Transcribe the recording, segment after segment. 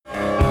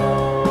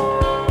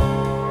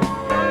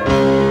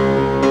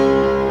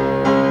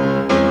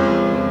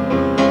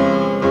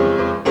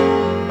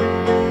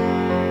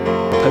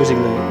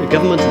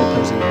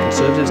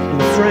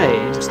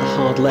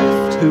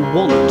who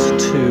want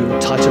to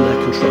tighten their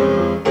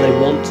control. They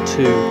want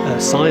to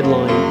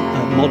sideline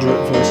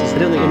moderate voices. I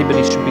don't think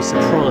anybody should be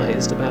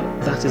surprised about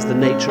that is the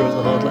nature of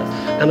the hard left.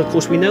 And of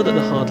course we know that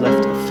the hard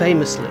left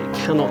famously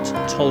cannot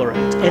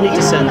tolerate any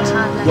dissent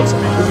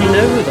whatsoever. We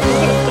know the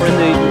hard left are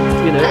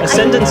in the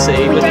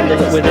ascendancy within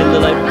the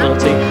Labour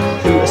Party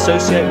who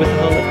associate with the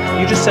hard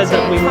left. You just said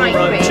that we were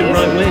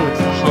right wing,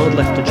 hard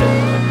left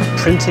agenda.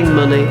 Printing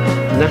money,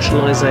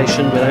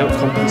 nationalisation without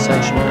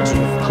compensation, that's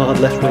a hard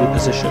left-wing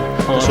position.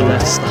 Hard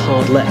left, the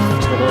hard left,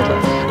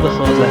 the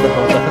hard left,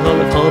 and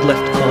the hard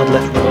left, the hard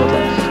left, the hard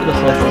left,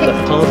 hard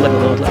left, hard left,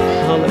 the hard left,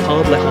 and the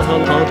hard left, hard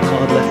left,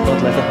 hard left,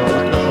 hard left, hard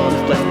left,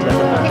 hard left, hard left,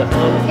 hard left, the hard left, the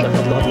hard left, left, left, hard left, hard left, hard left, hard left, hard left, hard left, the hard left, left,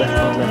 left, hard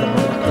left,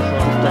 left.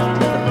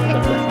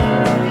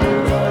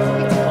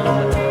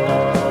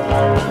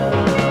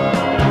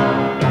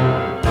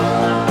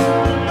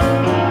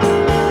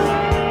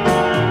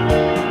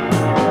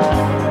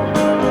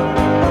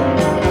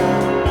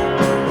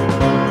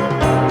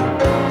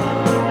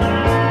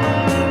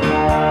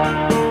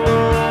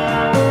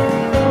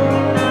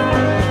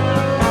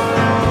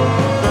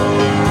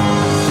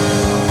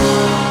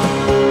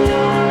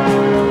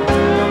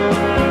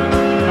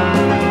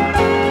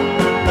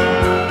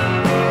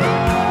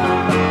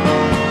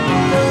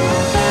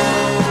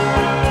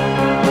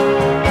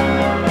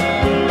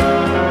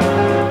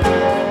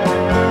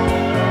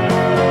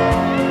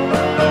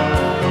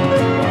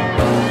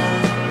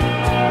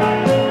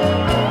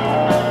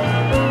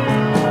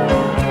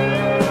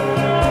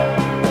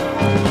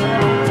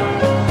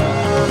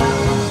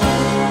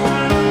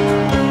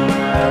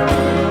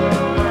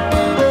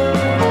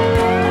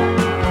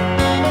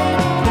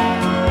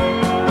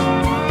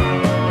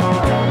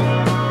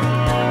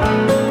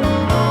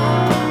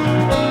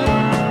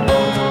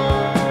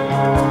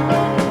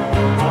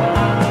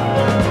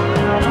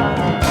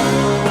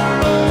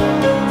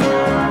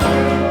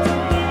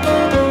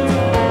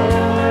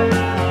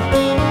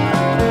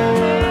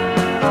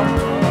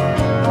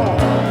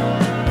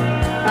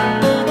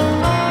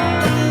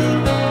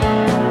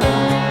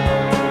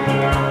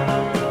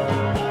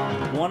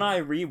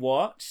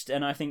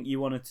 And I think you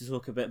wanted to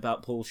talk a bit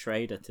about Paul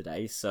Schrader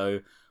today,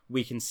 so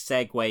we can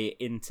segue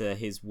into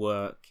his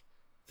work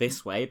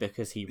this way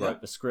because he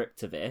wrote the script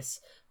to this.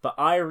 But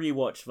I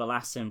rewatched The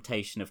Last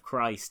Temptation of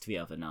Christ the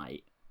other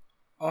night.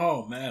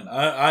 Oh man,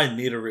 I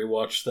need to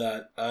rewatch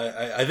that.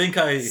 I think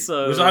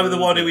was I the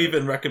one who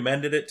even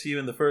recommended it to you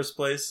in the first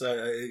place.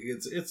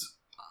 It's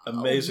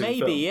amazing. Maybe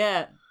film.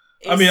 Yeah.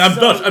 I mean,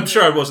 I'm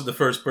sure I wasn't the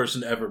first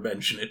person to ever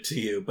mention it to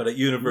you, but at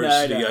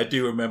university, No. I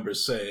do remember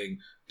saying,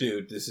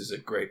 "Dude, this is a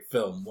great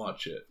film.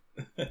 Watch it."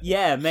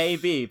 Yeah,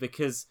 maybe,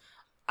 because,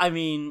 I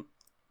mean,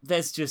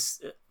 there's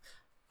just...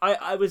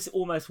 I was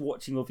almost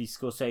watching all these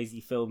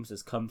Scorsese films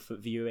as comfort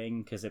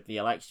viewing, because if the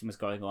election was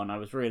going on, I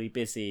was really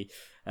busy.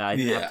 I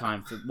didn't have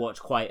time to watch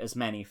quite as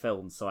many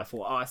films, so I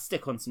thought, I'll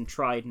stick on some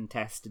tried and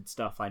tested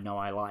stuff I know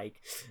I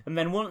like. And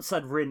then once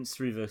I'd rinsed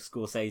through the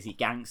Scorsese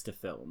gangster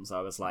films, I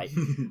was like,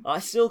 I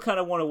still kind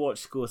of want to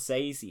watch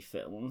Scorsese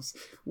films.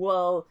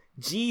 Well,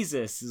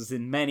 Jesus is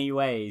in many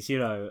ways,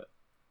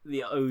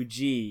 the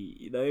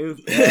OG,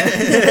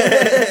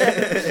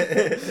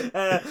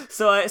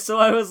 So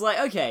I was like,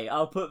 okay,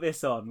 I'll put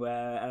this on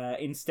where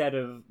instead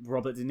of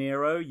Robert De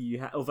Niro,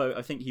 although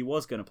I think he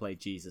was going to play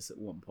Jesus at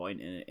one point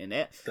in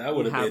it. That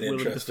would have been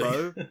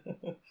interesting.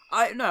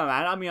 I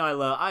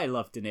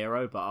love De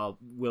Niro, but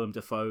Willem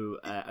Dafoe,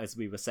 as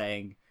we were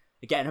saying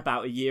again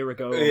about a year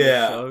ago on the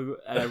show,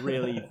 a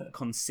really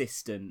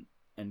consistent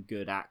and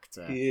good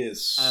actor. He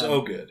is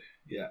so good.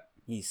 Yeah,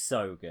 he's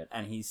so good,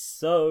 and he's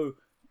so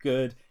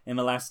good in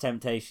The Last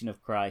Temptation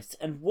of Christ.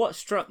 And what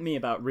struck me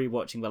about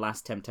rewatching The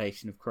Last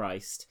Temptation of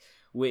Christ,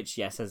 which,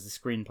 yes, has a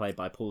screenplay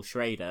by Paul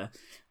Schrader,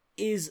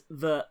 is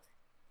that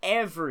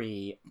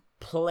every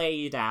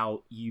played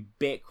out,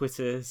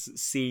 ubiquitous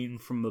scene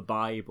from the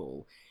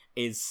Bible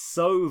is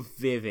so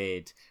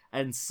vivid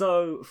and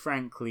so,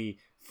 frankly,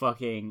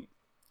 fucking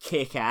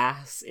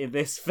kick-ass in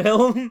this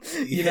film,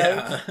 you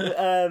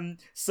know?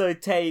 So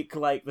take,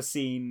 like, the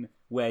scene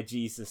where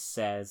Jesus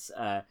says,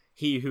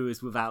 he who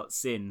is without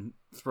sin,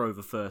 throw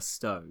the first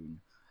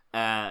stone.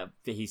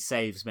 He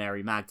saves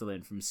Mary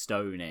Magdalene from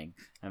stoning,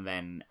 and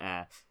then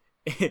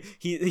some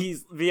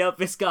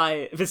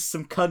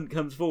cunt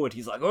comes forward.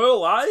 He's like,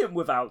 "Oh, I am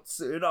without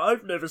sin.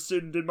 I've never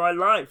sinned in my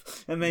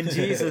life." And then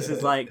Jesus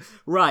is like,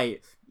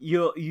 "Right,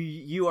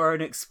 you are an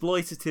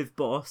exploitative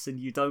boss, and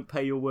you don't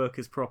pay your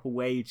workers proper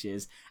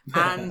wages,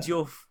 and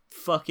you're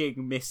fucking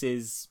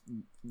Mrs.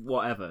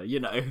 whatever,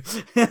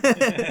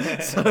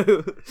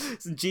 so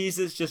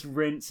Jesus just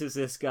rinses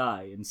this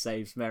guy and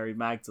saves Mary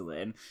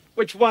Magdalene.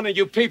 Which one of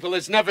you people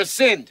has never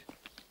sinned?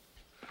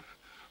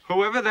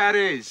 Whoever that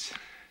is,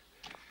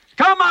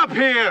 come up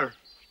here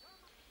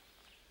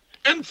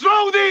and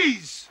throw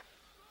these!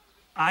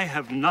 I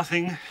have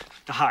nothing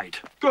to hide.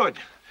 Good.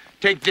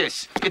 Take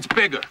this. It's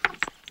bigger.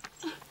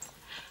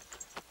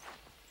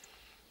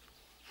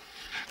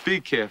 Be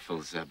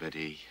careful,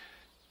 Zebedee.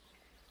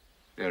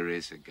 There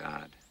is a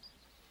God.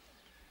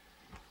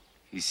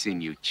 He's seen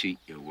you cheat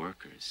your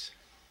workers.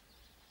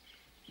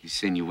 He's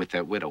seen you with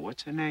that widow.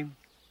 What's her name?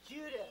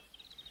 Judith.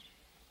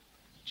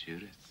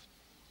 Judith?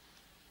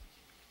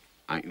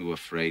 Aren't you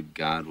afraid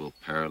God will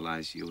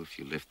paralyze you if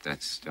you lift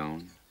that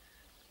stone?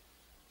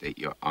 That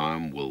your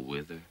arm will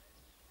wither?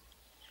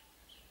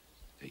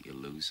 That you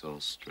lose all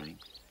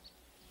strength?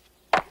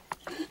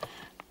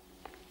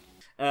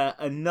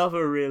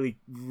 Another really,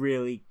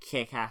 really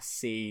kick-ass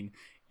scene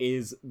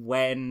is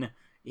when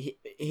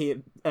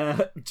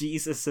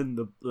Jesus and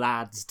the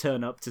lads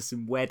turn up to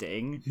some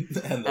wedding,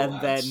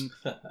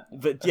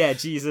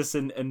 Jesus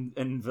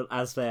and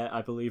as they're,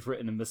 I believe,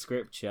 written in the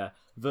scripture,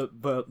 the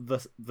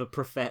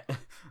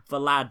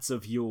lads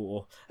of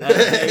yore,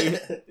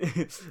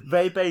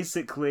 they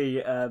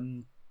basically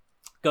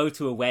go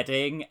to a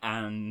wedding,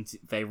 and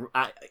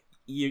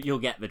you'll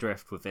get the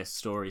drift with this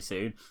story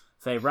soon.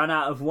 They run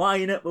out of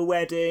wine at the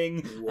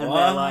wedding, and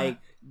they're like,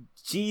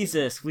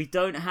 Jesus, we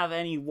don't have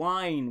any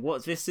wine.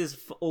 This is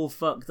all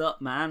fucked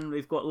up, man.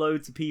 We've got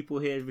loads of people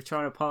here, we're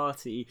trying to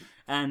party,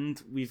 and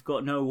we've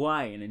got no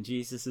wine. And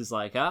Jesus is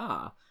like,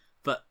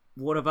 but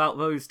what about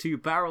those 2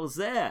 barrels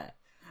there?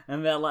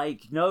 And they're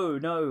like, no,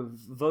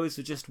 those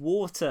are just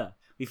water.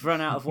 We've run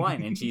out of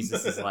wine. And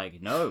Jesus is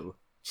like, no,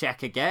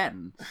 check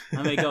again.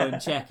 And they go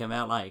and check, and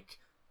they're like,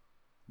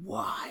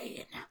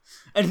 wine.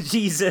 And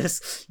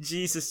Jesus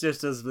just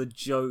does the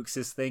jokes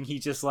thing. He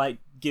just like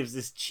gives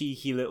this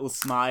cheeky little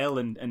smile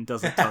and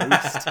does a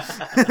toast.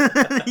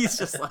 He's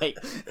just like,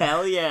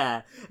 hell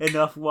yeah,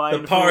 enough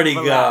wine. The party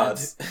for god.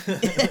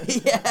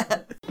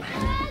 Yeah.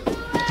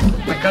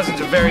 My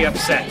cousins are very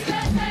upset.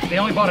 They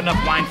only bought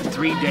enough wine for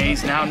 3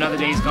 days. Now another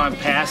day's gone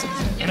past,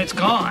 and it's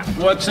gone.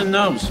 What's in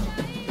those?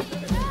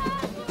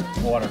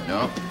 Water.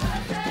 No,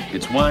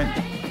 it's wine.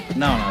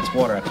 No, it's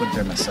water. I put it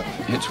there myself.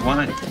 It's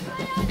wine.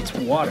 It's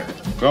water.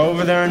 Go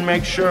over there and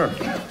make sure.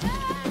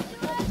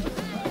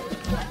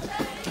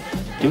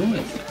 Do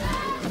it.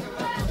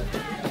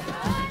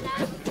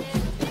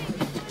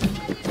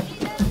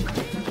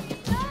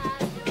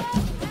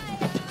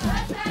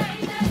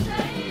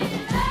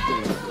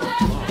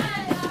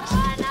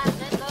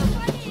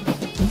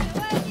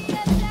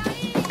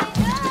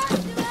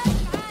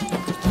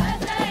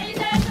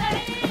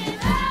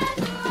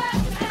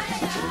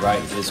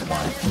 Right, it is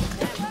wine.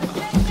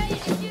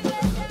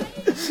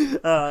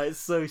 It's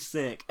so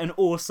sick. And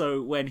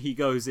also when he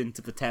goes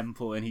into the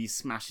temple and he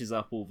smashes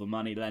up all the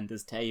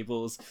moneylenders'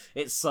 tables,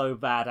 it's so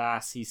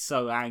badass. He's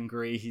so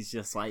angry. He's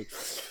just like,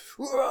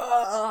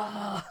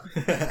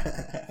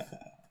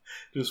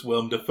 just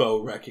Willem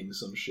Dafoe wrecking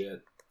some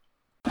shit.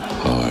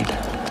 Lord,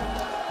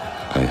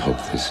 I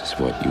hope this is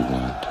what you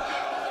want.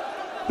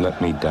 Let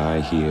me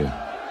die here.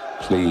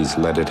 Please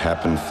let it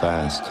happen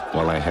fast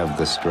while I have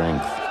the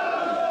strength.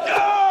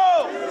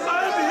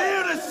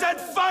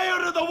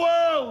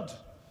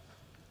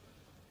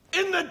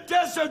 In the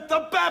desert,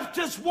 the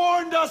Baptist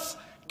warned us,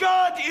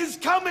 God is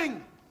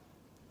coming.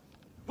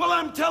 Well,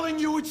 I'm telling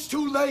you, it's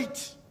too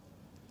late.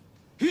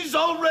 He's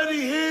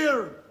already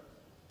here.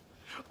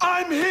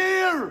 I'm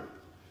here.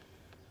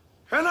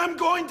 And I'm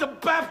going to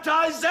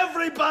baptize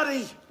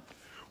everybody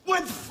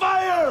with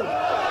fire.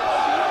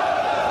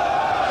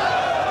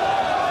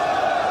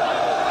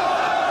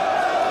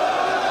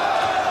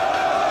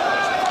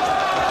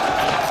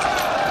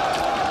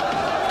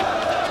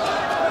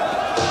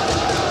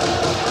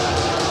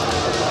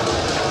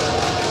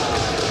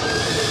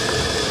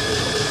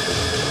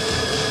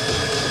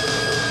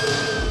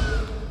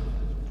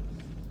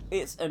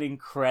 It's an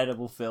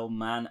incredible film,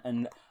 man,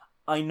 and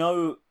I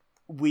know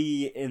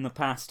we in the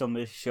past on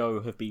this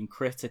show have been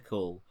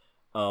critical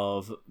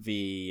of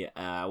the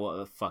what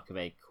the fuck are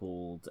they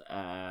called?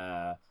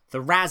 The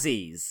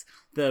Razzies,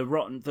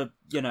 the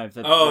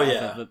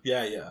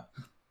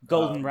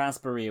Golden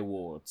Raspberry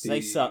Awards.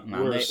 They suck,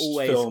 man. Worst they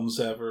always films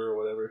ever, or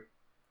whatever.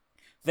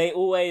 They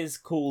always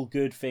call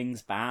good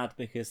things bad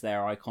because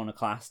they're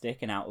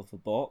iconoclastic and out of the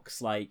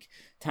box, like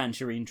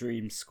Tangerine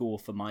Dream's score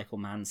for Michael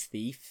Mann's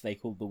Thief. They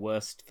called the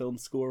worst film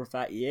score of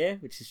that year,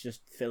 which is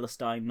just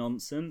Philistine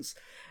nonsense.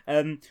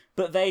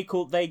 But they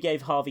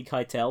gave Harvey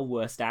Keitel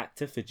worst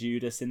actor for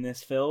Judas in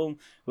this film,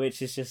 which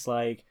is just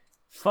like,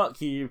 fuck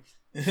you.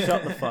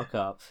 Shut the fuck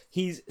up.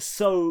 He's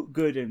so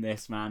good in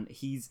this, man.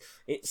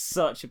 It's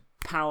such a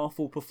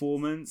powerful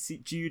performance.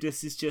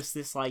 Judas is just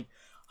this like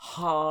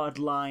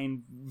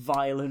hardline,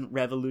 violent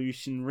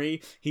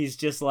revolutionary. He's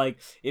just like,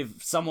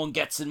 if someone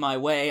gets in my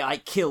way, I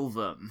kill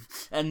them.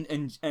 And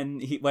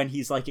when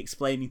he's like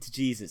explaining to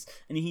Jesus,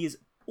 and he is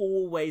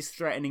always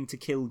threatening to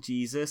kill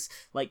Jesus,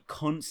 like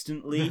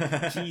constantly.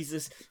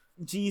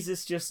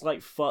 Jesus just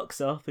like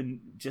fucks up and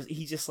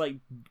he just like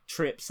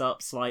trips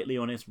up slightly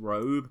on his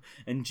robe,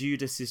 and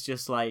Judas is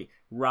just like,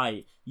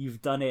 right,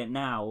 you've done it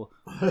now.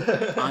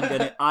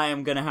 I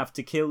am gonna have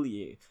to kill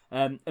you.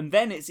 And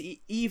then it's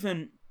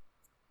even.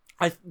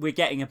 We're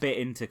getting a bit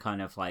into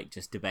kind of like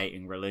just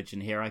debating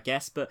religion here, I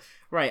guess, but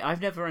right,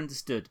 I've never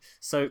understood.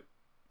 So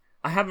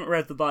I haven't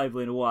read the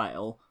Bible in a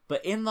while,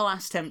 but in The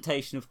Last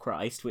Temptation of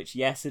Christ, which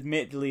yes,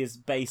 admittedly is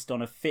based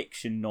on a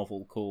fiction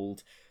novel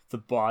called the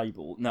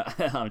Bible. No,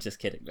 I'm just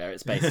kidding there.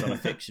 It's based on a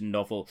fiction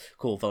novel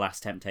called The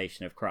Last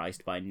Temptation of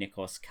Christ by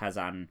Nikos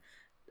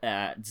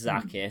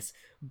Kazantzakis.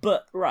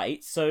 But,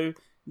 right, so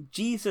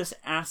Jesus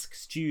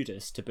asks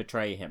Judas to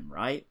betray him,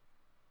 right?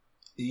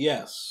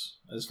 Yes,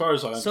 as far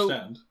as I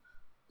understand.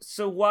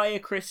 So why are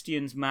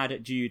Christians mad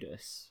at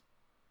Judas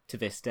to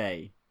this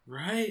day?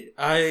 Right?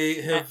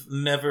 I have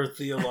never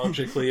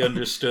theologically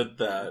understood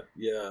that,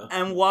 yeah.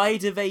 And why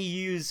do they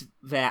use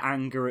their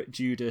anger at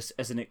Judas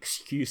as an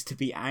excuse to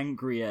be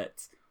angry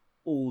at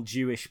all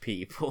Jewish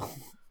people?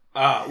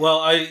 Well,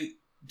 I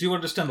do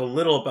understand a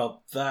little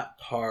about that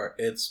part.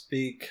 It's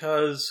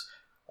because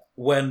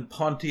when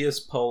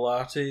Pontius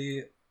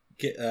Pilate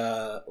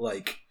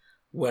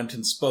went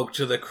and spoke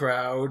to the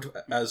crowd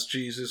as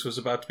Jesus was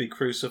about to be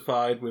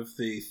crucified with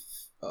the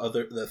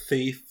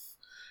thief,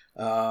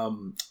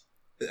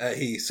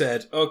 he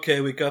said, "Okay,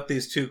 we got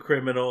these two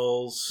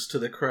criminals to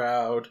the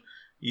crowd.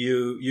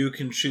 You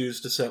can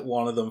choose to set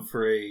one of them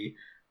free."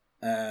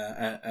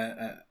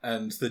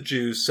 And the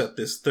Jews set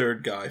this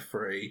third guy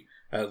free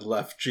and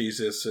left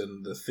Jesus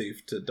and the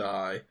thief to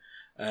die.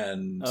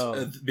 And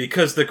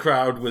because the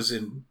crowd was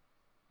in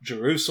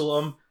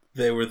Jerusalem,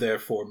 they were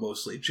therefore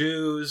mostly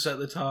Jews at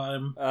the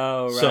time.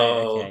 Oh, right,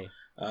 okay.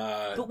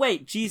 But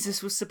wait,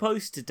 Jesus was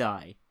supposed to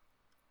die.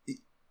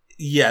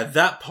 Yeah,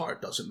 that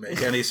part doesn't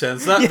make any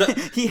sense.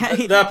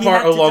 That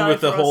part, along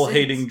with the whole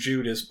hating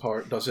Judas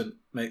part, doesn't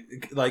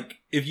make...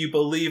 Like, if you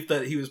believe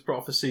that he was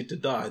prophesied to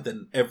die,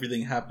 then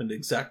everything happened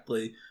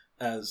exactly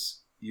as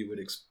you would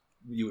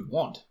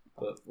want.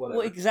 But whatever.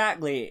 Well,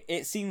 exactly.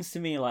 It seems to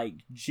me like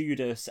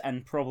Judas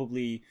and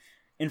probably...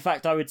 In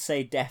fact, I would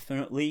say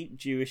definitely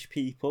Jewish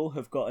people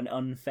have got an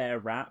unfair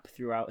rap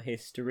throughout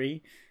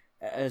history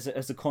as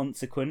a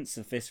consequence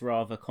of this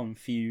rather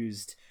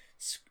confused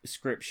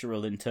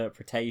scriptural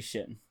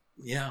interpretation.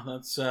 Yeah,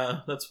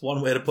 that's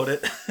one way to put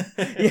it.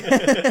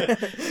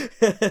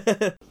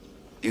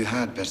 You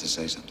had better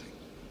say something.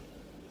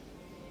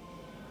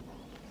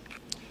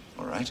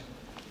 All right.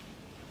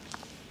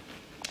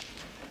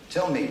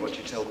 Tell me what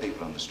you tell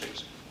people on the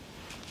streets.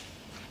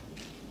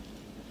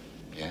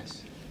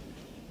 Yes?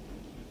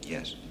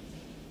 Yes.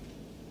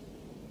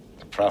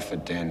 The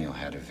prophet Daniel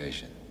had a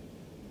vision.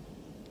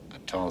 A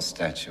tall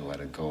statue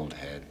had a gold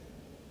head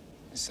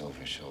and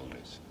silver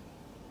shoulders.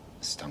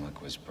 The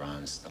stomach was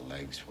bronze, the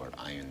legs were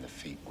iron, the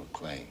feet were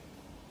clay.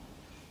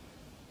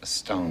 A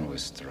stone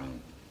was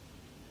thrown.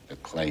 The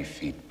clay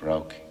feet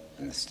broke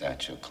and the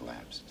statue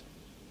collapsed.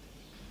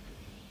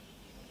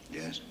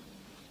 Yes?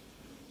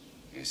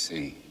 You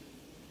see,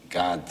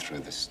 God threw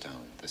the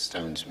stone. The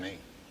stone's me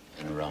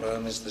in Rome.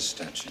 Rome is the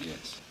statue.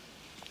 Yes.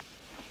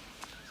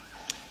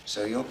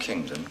 So your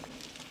kingdom,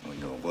 or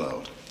your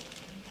world,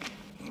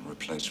 will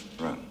replace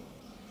Rome.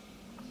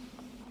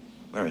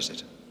 Where is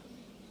it?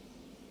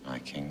 My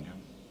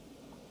kingdom?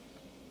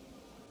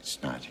 It's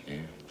not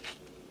here.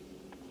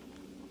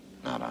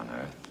 Not on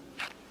Earth.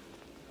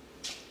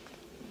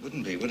 It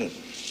wouldn't be, would it?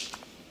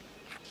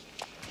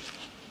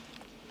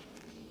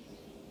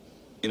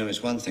 You know,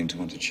 it's one thing to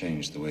want to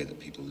change the way that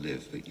people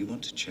live, but you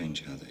want to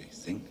change how they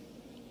think,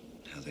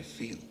 how they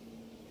feel.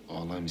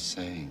 All I'm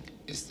saying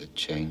is that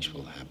change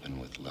will happen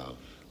with love,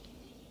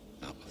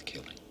 not with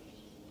killing.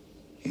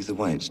 Either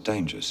way, it's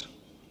dangerous.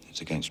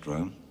 It's against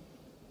Rome.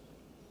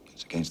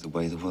 It's against the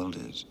way the world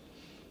is.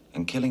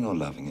 And killing or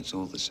loving, it's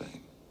all the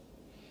same.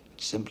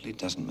 It simply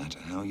doesn't matter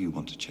how you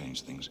want to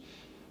change things.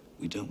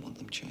 We don't want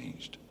them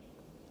changed.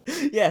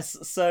 Yes,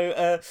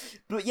 so,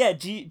 but yeah,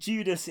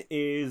 Judas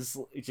is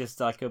just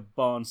like a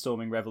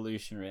barnstorming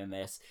revolutionary in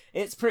this.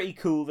 It's pretty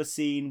cool, the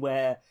scene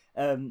where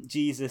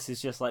Jesus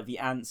is just like, the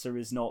answer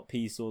is not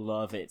peace or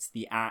love, it's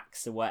the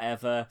axe or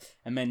whatever,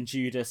 and then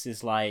Judas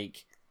is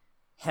like,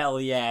 hell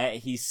yeah,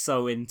 he's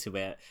so into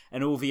it,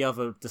 and all the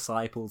other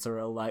disciples are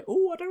all like,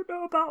 oh, I don't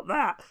know about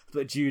that,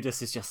 but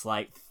Judas is just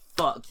like,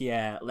 fuck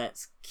yeah,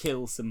 let's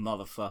kill some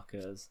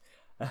motherfuckers.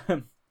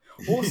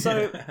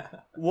 Also,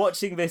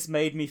 watching this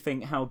made me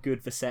think how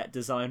good the set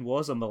design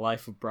was on The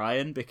Life of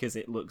Brian, because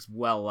it looks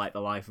well like The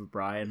Life of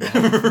Brian. They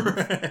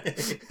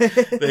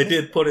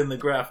did put in the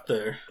graft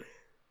there.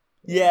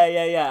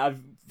 Yeah.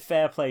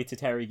 Fair play to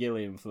Terry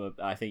Gilliam for,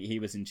 I think he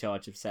was in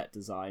charge of set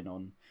design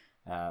on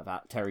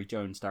that Terry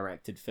Jones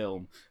directed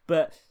film.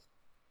 But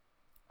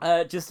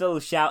just a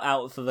little shout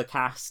out for the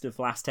cast of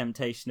Last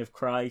Temptation of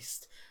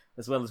Christ,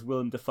 as well as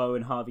Willem Dafoe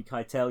and Harvey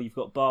Keitel. You've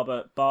got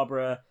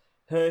Barbara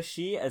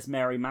Hershey as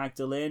Mary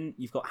Magdalene.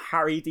 You've got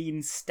Harry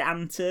Dean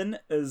Stanton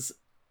as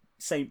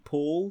St.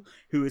 Paul,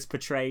 who is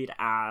portrayed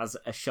as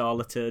a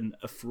charlatan,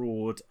 a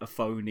fraud, a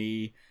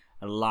phony,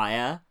 a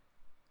liar.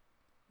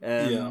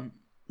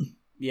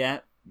 Yeah,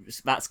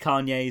 that's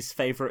Kanye's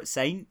favourite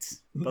saint,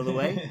 by the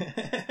way.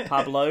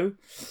 Pablo.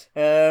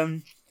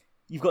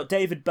 You've got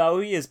David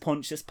Bowie as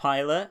Pontius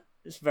Pilate.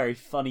 It's a very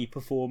funny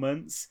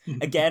performance.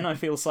 Again, I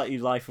feel slightly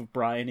Life of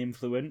Brian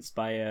influenced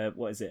by,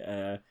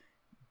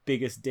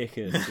 Biggest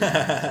Dickers.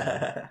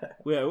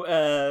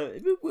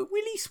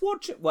 Willie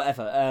Swatch,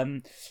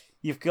 whatever.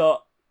 You've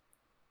got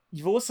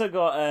You've also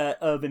got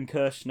Irvin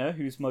Kershner,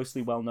 who's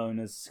mostly well known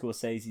as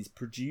Scorsese's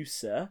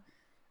producer,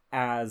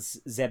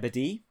 as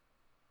Zebedee.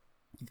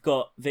 You've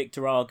got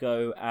Victor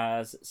Argo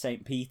as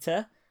St.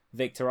 Peter.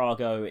 Victor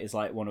Argo is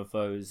like one of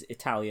those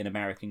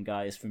Italian-American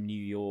guys from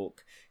New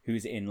York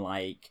who's in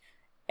like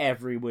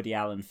every Woody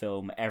Allen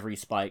film, every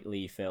Spike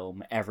Lee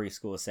film, every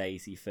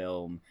Scorsese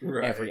film,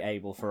 every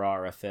Abel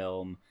Ferrara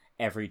film,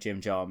 every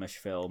Jim Jarmusch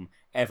film,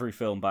 every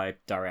film by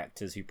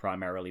directors who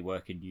primarily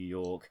work in New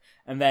York.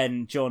 And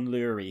then John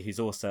Lurie, who's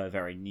also a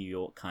very New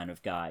York kind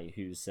of guy,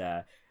 who's,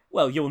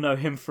 well, you'll know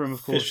him from,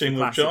 of course, Fishing the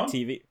classic with John?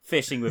 TV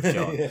Fishing with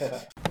John.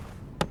 Yeah.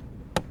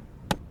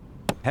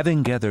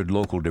 Having gathered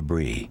local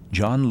debris,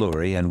 John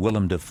Lurie and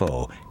Willem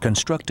Dafoe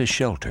construct a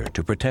shelter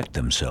to protect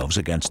themselves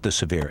against the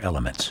severe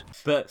elements.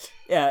 But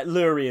yeah,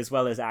 Lurie, as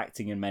well as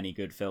acting in many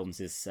good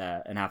films, is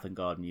an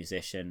avant-garde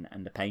musician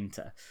and a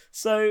painter.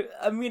 So,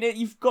 I mean,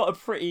 you've got a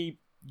pretty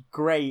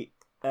great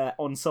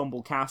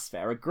ensemble cast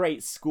there. A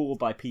great score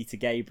by Peter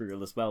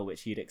Gabriel as well,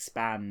 which he'd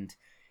expand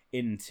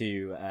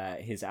into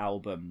his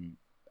album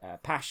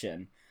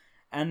Passion.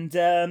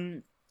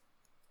 And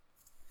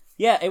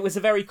yeah, it was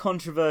a very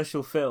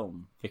controversial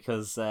film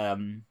because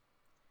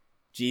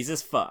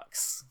Jesus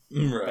fucks,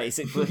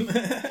 basically.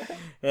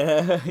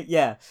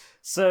 Yeah,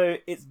 so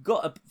it's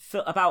got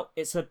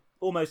it's a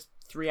almost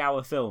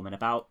 3-hour film, and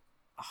about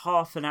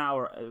half an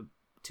hour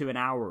to an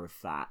hour of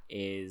that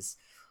is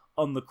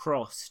on the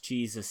cross.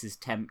 Jesus is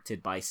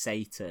tempted by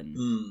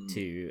Satan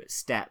to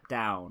step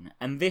down,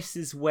 and this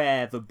is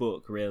where the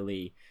book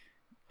really,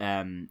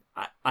 as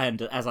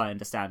I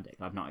understand it,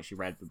 I've not actually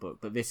read the book,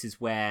 but this is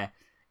where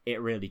it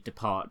really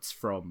departs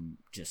from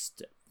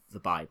just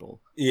the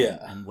Bible. Yeah.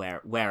 And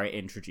where it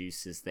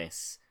introduces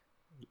this,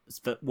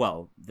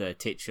 well, the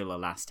titular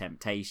Last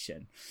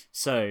Temptation.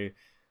 So,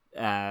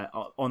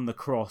 on the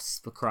cross,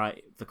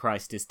 the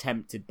Christ is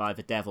tempted by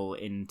the devil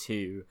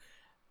into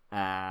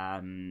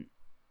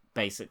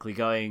basically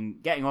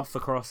getting off the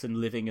cross and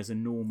living as a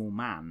normal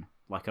man,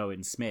 like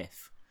Owen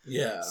Smith.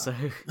 Yeah. So,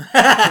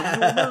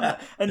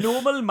 a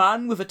normal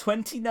man with a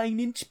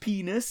 29-inch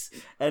penis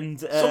and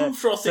some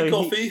frothy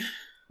coffee.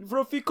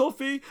 Frothy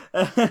coffee.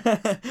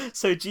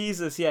 So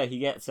Jesus, yeah, he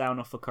gets down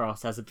off the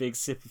cross, has a big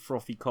sip of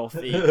frothy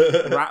coffee,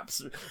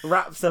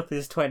 wraps up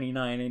his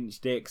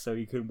 29-inch dick so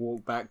he can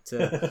walk back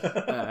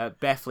to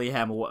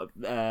Bethlehem or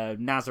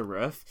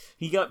Nazareth.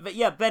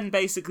 Then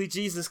basically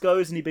Jesus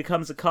goes and he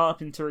becomes a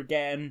carpenter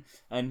again,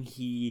 and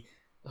he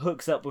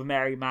hooks up with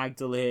Mary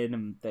Magdalene,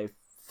 and they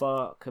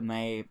fuck, and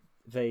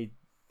they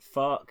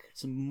fuck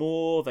some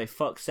more. They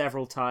fuck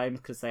several times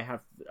because they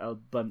have a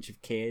bunch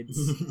of kids.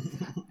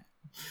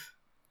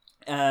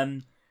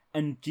 And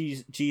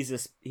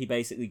Jesus, he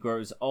basically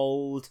grows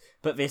old,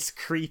 but this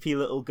creepy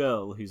little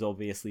girl, who's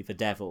obviously the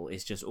devil,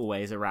 is just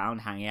always around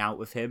hanging out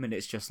with him, and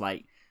it's just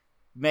like,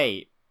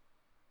 mate,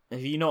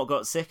 have you not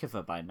got sick of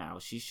her by now?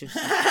 She's just...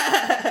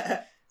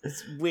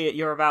 It's weird.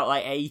 You're about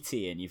like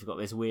 80 and you've got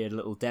this weird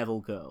little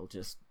devil girl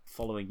just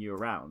following you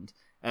around.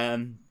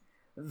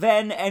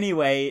 Then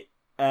anyway,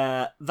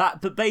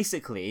 but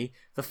basically,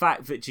 the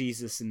fact that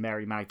Jesus and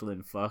Mary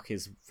Magdalene fuck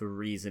is the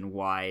reason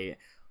why,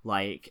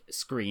 like,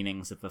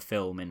 screenings of the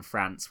film in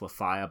France were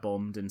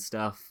firebombed and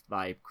stuff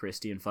by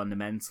Christian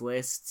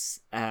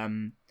fundamentalists.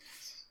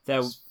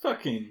 It's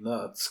fucking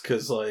nuts,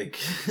 because, like,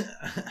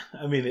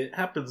 I mean, it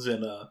happens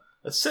in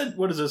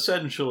what is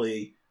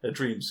essentially a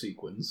dream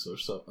sequence or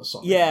something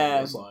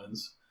along those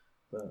lines.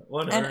 But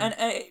whatever.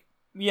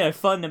 And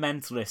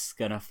fundamentalists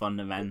gonna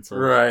fundamental,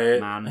 right,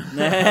 man.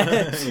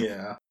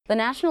 Yeah. The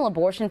National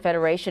Abortion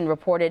Federation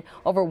reported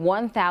over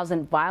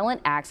 1,000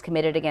 violent acts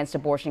committed against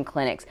abortion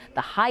clinics,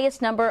 the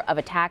highest number of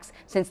attacks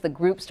since the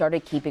group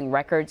started keeping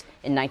records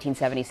in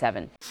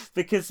 1977.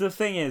 Because the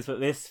thing is that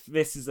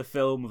this is a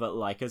film that,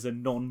 like, as a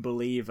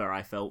non-believer,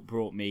 I felt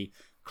brought me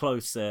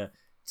closer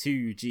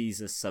to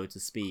Jesus, so to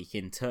speak,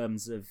 in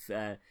terms of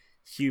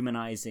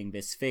humanizing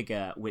this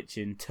figure, which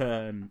in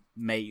turn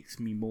makes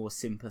me more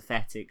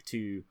sympathetic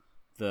to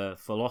the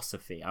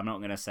philosophy. I'm not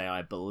going to say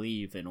I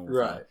believe in all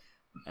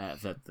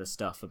the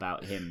stuff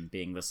about him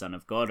being the Son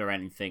of God or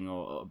anything,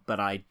 but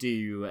I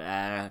do.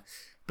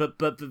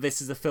 But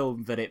this is a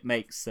film that it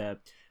makes a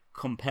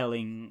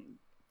compelling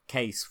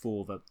case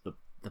for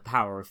the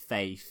power of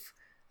faith,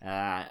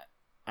 and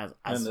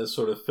a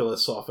sort of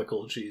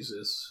philosophical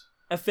Jesus.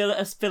 A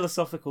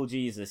philosophical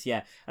Jesus,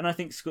 yeah. And I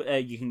think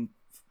you can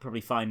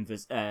probably find the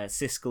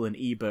Siskel and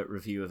Ebert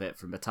review of it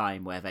from the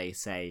time where they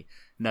say,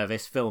 no,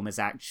 this film is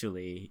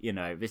actually,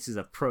 this is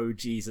a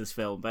pro-Jesus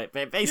film. But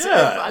basically,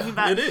 I mean,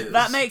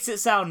 that makes it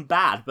sound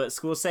bad, but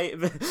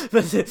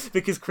Scorsese,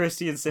 because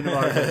Christian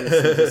cinema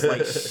is just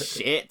like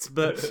shit.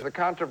 But the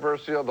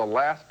controversial The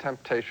Last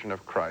Temptation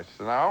of Christ.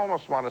 And I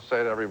almost want to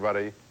say to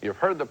everybody, you've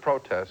heard the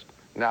protest,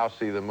 now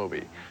see the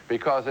movie,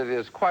 because it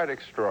is quite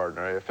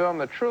extraordinary. A film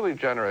that truly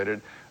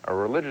generated a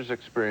religious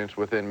experience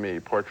within me,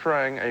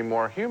 portraying a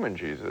more human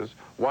Jesus,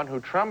 one who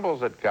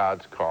trembles at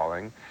God's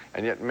calling,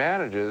 and yet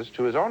manages,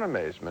 to his own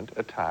amazement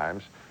at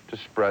times, to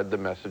spread the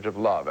message of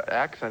love,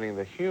 accenting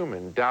the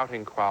human,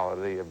 doubting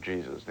quality of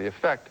Jesus. The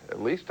effect,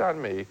 at least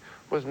on me,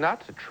 was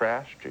not to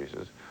trash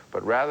Jesus,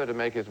 but rather to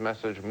make his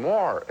message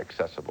more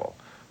accessible.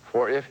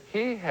 For if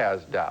he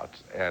has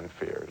doubts and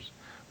fears,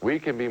 we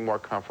can be more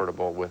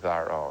comfortable with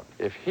our own.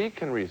 If he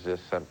can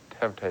resist some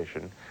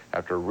temptation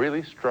after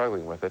really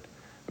struggling with it,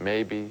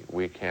 maybe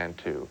we can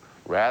too,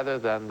 rather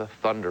than the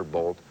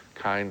thunderbolt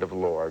kind of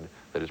Lord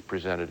that is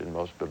presented in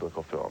most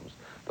biblical films.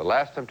 The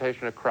Last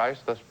Temptation of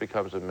Christ thus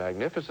becomes a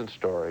magnificent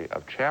story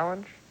of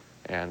challenge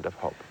and of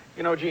hope.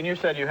 You know, Gene, you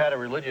said you had a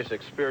religious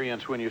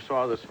experience when you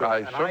saw this film,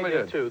 and I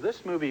did too.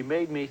 This movie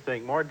made me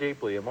think more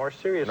deeply and more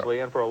seriously,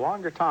 and for a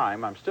longer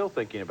time, I'm still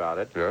thinking about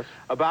it,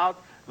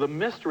 about the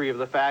mystery of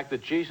the fact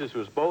that Jesus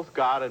was both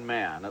God and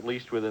man, at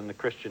least within the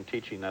Christian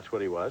teaching, that's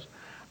what he was,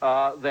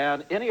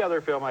 than any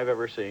other film I've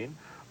ever seen,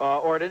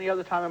 or at any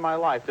other time in my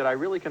life. Did I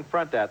really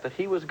confront that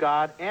he was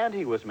God and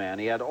he was man.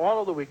 He had all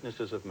of the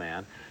weaknesses of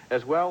man,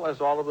 as well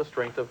as all of the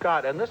strength of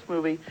God. And this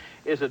movie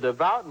is a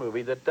devout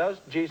movie that does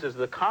Jesus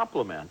the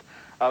compliment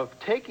of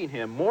taking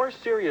him more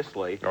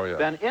seriously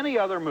than any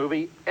other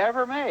movie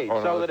ever made.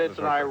 That it's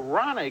an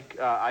ironic,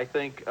 I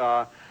think,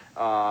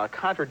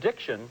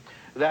 contradiction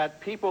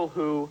that people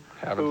who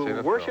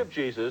worship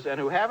Jesus and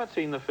who haven't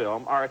seen the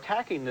film are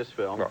attacking this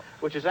film,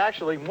 which is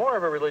actually more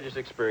of a religious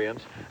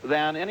experience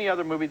than any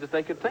other movie that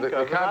they could think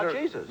of about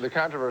Jesus. The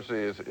controversy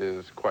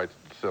is quite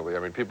silly. I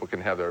mean, people can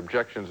have their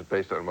objections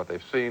based on what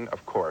they've seen,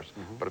 of course,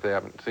 but if they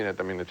haven't seen it,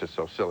 I mean, it's just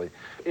so silly.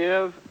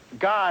 If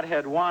God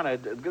had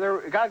wanted,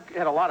 God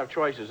had a lot of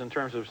choices in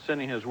terms of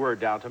sending his word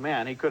down to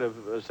man. He could have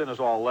sent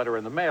us all a letter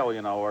in the mail,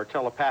 you know, or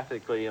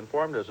telepathically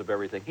informed us of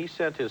everything. He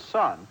sent his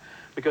son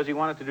because he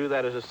wanted to do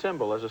that as a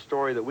symbol, as a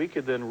story that we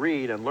could then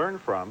read and learn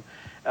from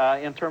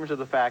in terms of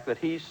the fact that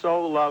he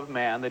so loved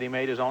man that he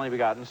made his only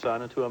begotten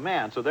son into a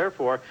man. So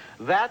therefore,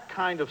 that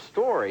kind of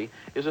story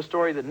is a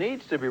story that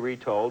needs to be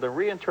retold and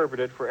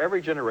reinterpreted for every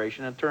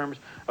generation in terms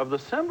of the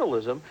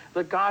symbolism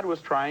that God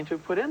was trying to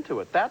put into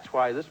it. That's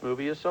why this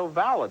movie is so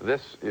valid.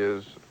 This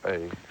is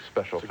a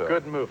special film. It's a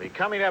good movie.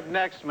 Coming up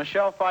next,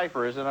 Michelle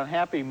Pfeiffer is an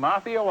unhappy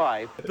mafia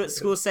wife. But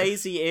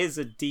Scorsese is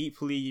a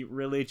deeply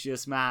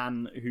religious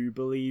man who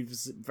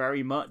believes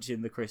very much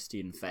in the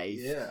Christian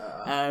faith.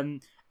 Yeah.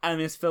 And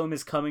this film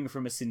is coming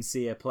from a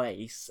sincere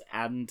place,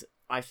 and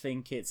I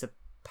think it's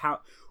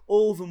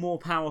all the more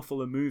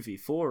powerful a movie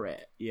for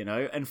it, you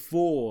know, and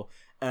for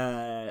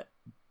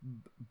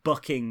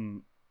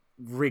bucking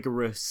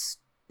rigorous,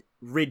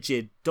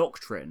 rigid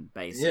doctrine,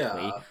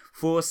 basically,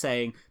 for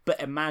saying,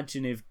 but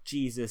imagine if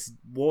Jesus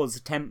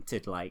was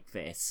tempted like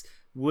this,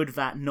 would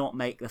that not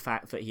make the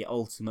fact that he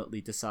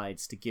ultimately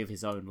decides to give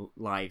his own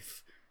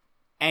life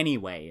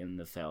anyway in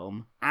the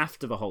film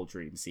after the whole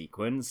dream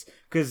sequence,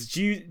 because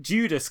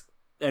Judas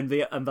and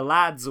the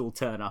lads all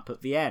turn up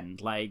at the end,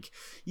 like,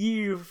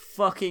 you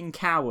fucking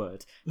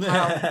coward,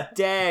 how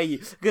dare you?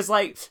 Because,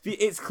 like,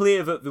 it's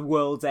clear that the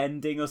world's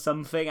ending or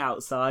something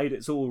outside,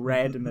 it's all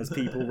red and there's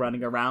people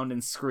running around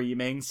and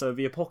screaming, so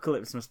the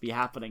apocalypse must be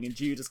happening, and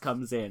Judas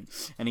comes in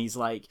and he's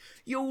like,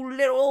 you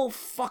little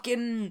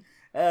fucking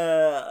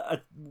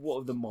what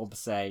would the mob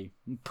say?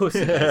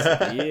 Pussy,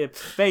 basically. He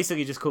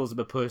basically just calls him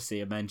a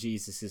pussy, and then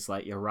Jesus is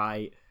like, you're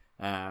right,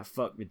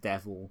 fuck the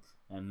devil,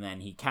 and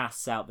then he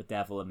casts out the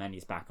devil, and then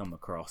he's back on the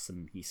cross,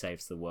 and he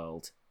saves the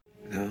world.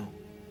 No,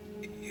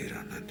 you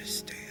don't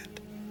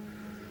understand.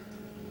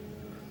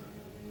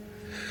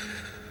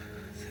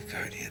 The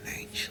guardian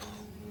angel.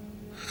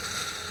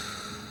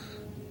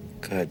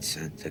 God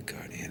sent the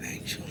guardian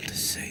angel to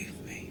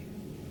save me.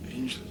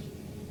 Angel?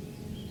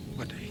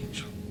 What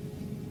angel?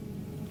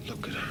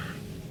 Look at her.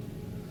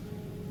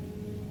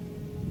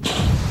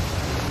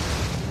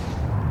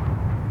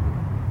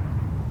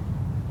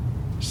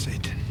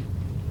 Satan.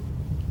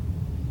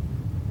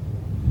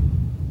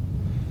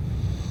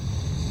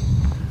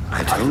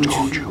 I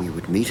told you we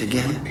would meet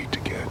again.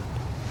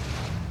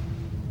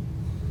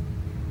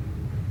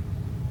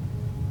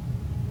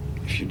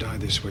 If you die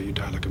this way, you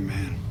die like a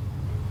man.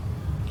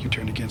 You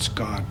turn against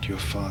God, your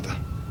father.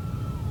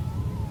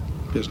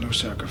 There's no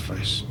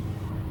sacrifice.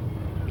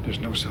 There's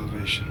no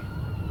salvation.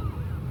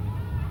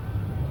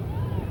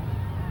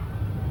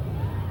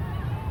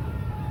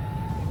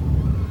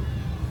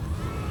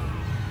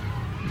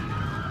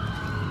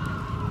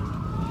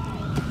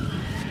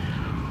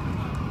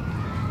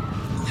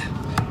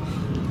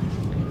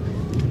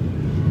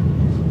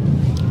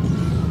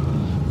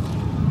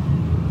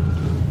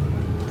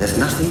 There's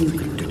nothing you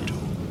can do.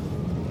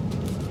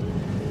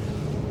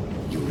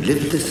 You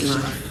lived this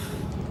life.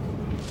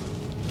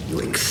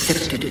 You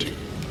accepted it.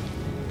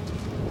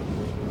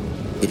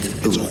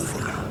 It's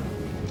over now.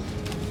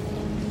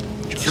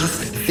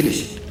 Just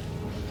finish it.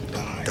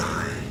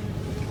 Die.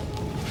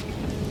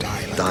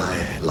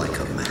 Die like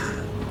a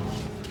man.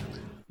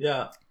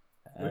 Yeah.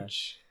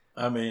 Which,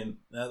 I mean,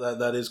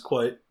 that is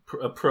quite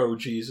a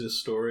pro-Jesus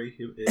story.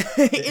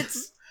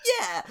 It's...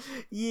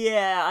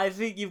 Yeah, I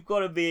think you've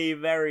got to be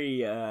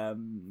very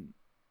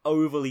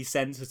overly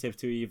sensitive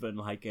to even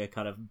like a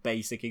kind of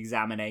basic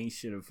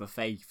examination of the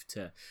faith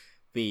to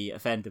be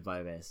offended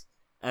by this.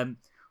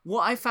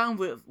 What I found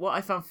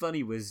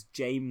funny was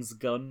James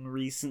Gunn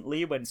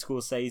recently, when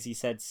Scorsese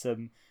said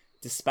some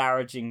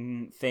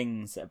disparaging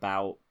things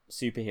about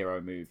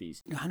superhero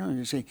movies. I don't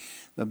know, say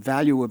the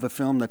value of a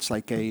film that's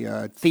like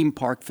a theme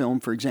park film,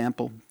 for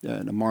example,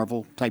 the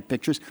Marvel type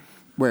pictures,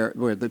 where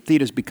the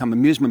theaters become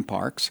amusement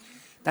parks.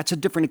 That's a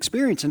different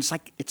experience, and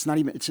it's not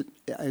even.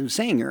 I was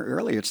saying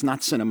earlier, it's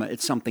not cinema;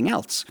 it's something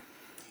else.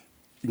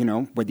 You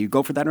know, whether you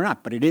go for that or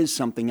not, but it is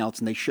something else,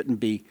 and we shouldn't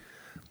be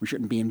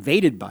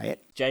invaded by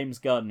it. James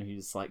Gunn,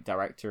 who's like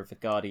director of the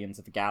Guardians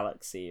of the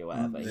Galaxy or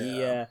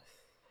whatever,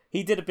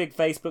 he did a big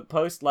Facebook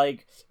post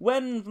like,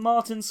 when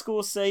Martin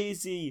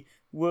Scorsese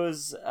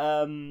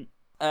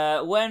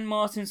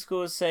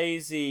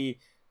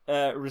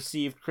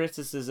received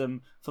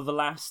criticism for The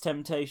Last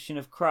Temptation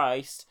of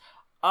Christ,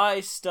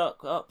 I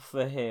stuck up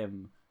for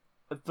him,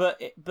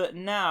 but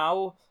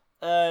now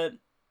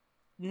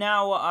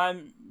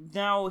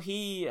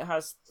he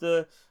has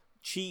the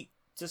cheek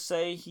to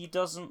say he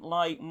doesn't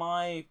like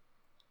my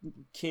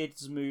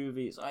kids'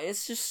 movies.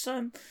 It's just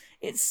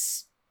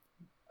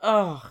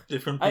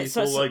different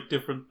people like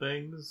different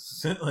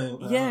things.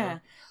 Yeah,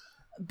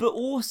 but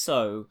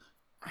also,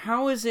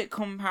 how is it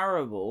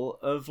comparable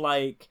of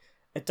like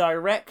a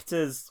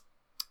director's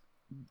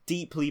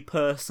deeply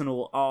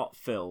personal art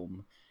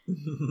film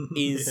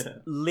is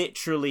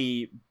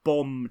literally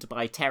bombed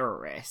by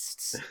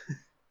terrorists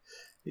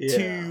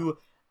to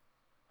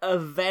a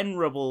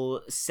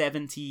venerable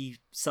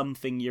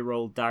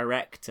 70-something-year-old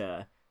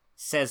director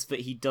says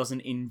that he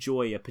doesn't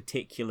enjoy a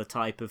particular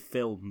type of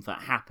film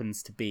that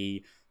happens to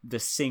be the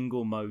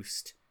single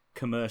most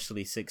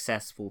commercially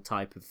successful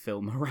type of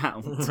film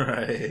around.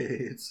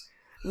 Right.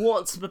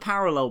 What's the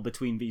parallel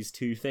between these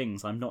two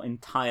things? I'm not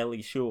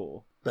entirely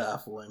sure.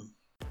 Baffling.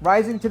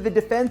 Rising to the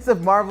defense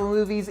of Marvel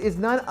movies is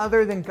none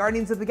other than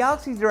Guardians of the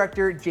Galaxy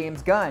director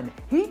James Gunn.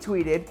 He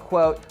tweeted,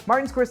 quote,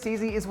 "Martin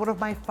Scorsese is one of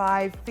my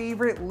 5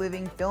 favorite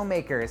living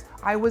filmmakers.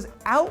 I was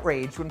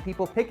outraged when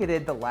people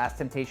picketed The Last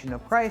Temptation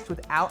of Christ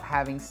without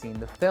having seen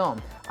the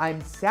film. I'm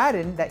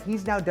saddened that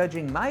he's now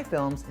judging my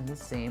films in the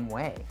same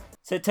way."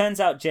 So it turns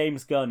out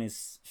James Gunn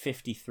is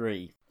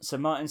 53. So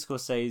Martin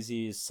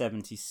Scorsese is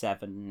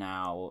 77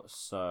 now,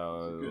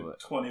 so...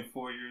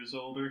 24 years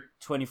older.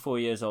 24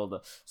 years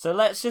older. So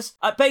let's just...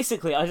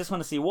 basically, I just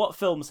want to see what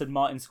films had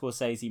Martin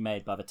Scorsese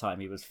made by the time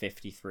he was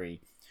 53.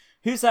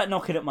 Who's That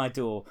Knocking at My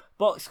Door?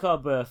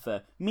 Boxcar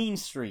Bertha, Mean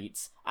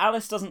Streets,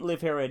 Alice Doesn't Live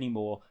Here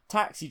Anymore,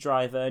 Taxi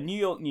Driver, New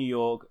York, New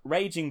York,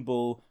 Raging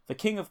Bull, The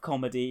King of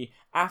Comedy,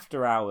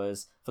 After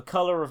Hours, The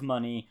Colour of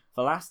Money,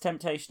 The Last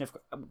Temptation of...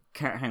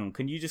 Hang on,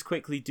 can you just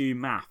quickly do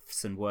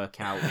maths and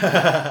work out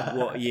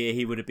what year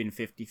he would have been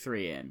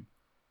 53 in?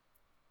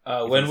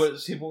 When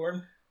was he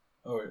born?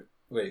 Or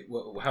wait,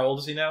 how old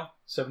is he now?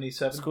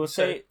 77?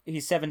 Scorsese,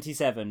 he's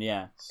 77,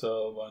 yeah.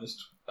 So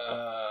minus,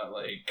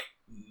 like...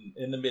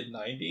 in the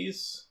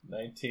mid-90s,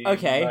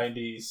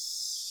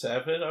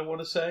 1997, I want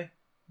to say.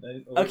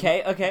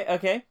 Okay.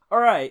 All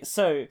right,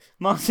 so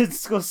Martin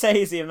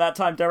Scorsese in that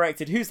time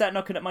directed Who's That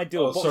Knocking at My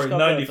Door? Oh, sorry,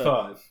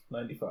 95.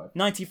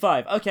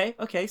 95.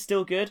 Okay,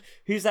 still good.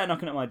 Who's That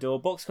Knocking at My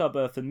Door? Boxcar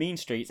Bertha, Mean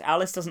Streets,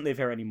 Alice Doesn't Live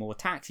Here Anymore,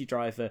 Taxi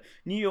Driver,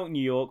 New York,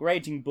 New York,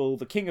 Raging Bull,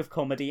 The King of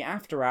Comedy,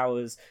 After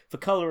Hours, The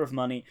Colour of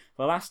Money,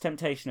 The Last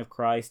Temptation of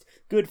Christ,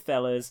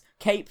 Goodfellas,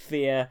 Gape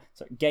Fear,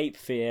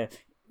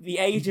 The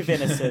Age of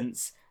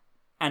Innocence,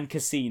 and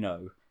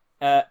Casino.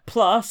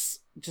 Plus,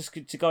 just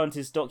to go into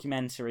his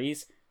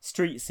documentaries,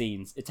 Street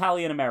Scenes,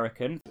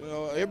 Italian-American.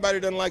 Well,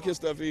 everybody doesn't like his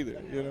stuff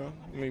either, you know.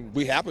 I mean,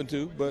 we happen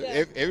to, but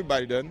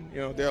everybody doesn't.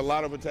 You know, there are a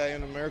lot of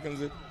Italian-Americans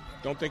that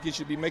don't think he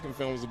should be making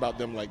films about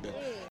them like that.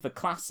 The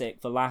classic,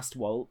 The Last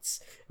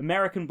Waltz,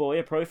 American Boy,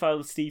 a profile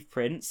of Steve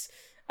Prince,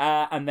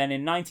 and then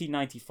in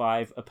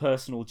 1995, a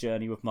personal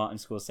journey with Martin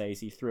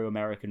Scorsese through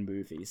American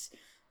movies.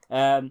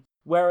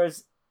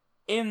 Whereas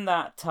in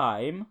that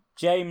time,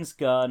 James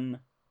Gunn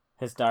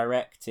has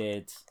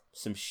directed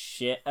some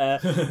shit.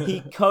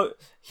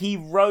 He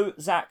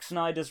wrote Zack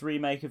Snyder's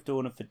remake of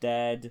Dawn of the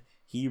Dead.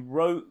 He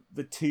wrote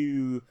the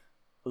 2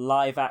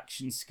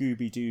 live-action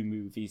Scooby-Doo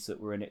movies that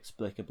were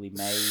inexplicably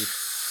made.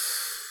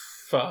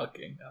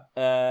 Fucking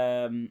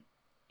hell.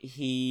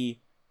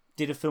 He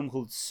did a film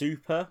called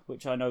Super,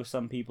 which I know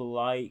some people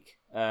like,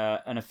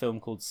 and a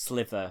film called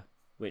Sliver,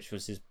 which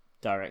was his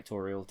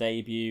directorial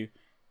debut,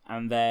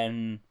 and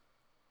then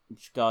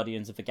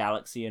Guardians of the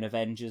Galaxy and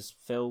Avengers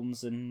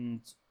films,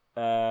 and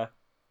the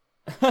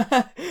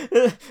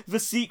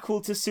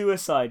sequel to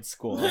Suicide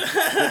Squad,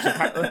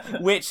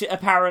 which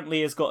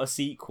apparently has got a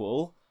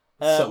sequel,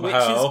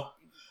 somehow,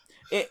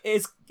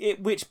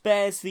 which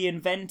bears the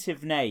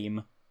inventive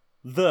name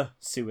The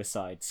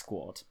Suicide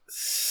Squad.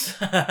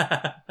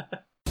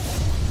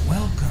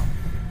 Welcome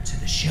to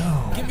the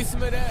show. Give me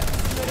some of that.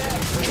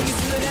 Give me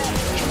some of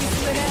that. Give me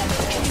some of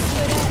that. Give me some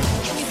of that.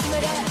 Give me some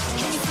of that.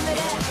 Give me some of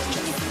that. Give me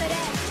some of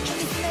that. Give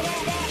me some of that.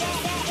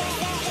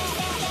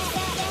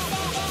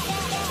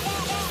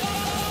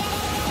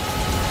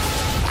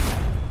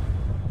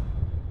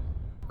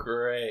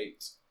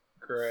 Great.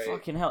 Great.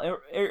 Fucking hell!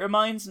 It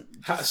reminds.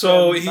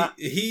 So he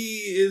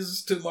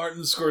is to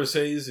Martin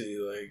Scorsese.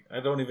 Like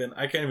I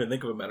can't even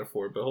think of a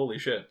metaphor. But holy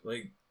shit!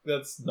 Like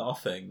that's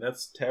nothing.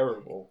 That's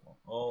terrible.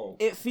 Oh.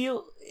 It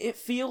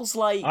feels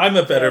like I'm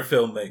a better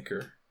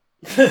filmmaker.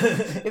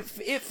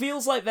 it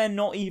feels like they're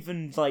not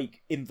even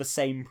like in the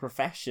same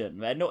profession.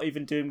 They're not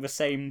even doing the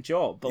same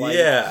job. But, like,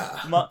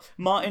 yeah.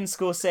 Martin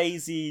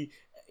Scorsese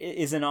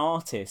is an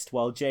artist,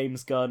 while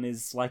James Gunn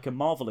is like a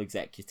Marvel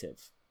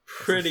executive.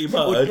 Pretty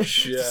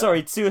much. Yeah.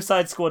 Sorry,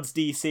 Suicide Squad's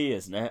DC,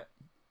 isn't it?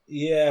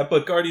 Yeah,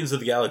 but Guardians of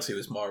the Galaxy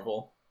was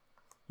Marvel.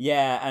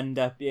 Yeah, and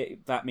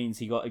that means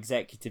he got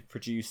executive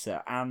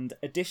producer and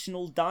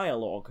additional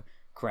dialogue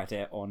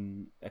credit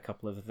on a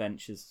couple of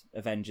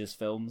Avengers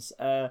films.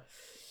 I've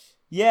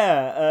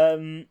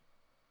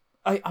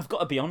got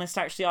to be honest,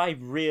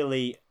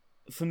 actually,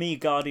 for me,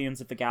 Guardians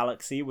of the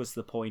Galaxy was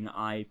the point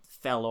I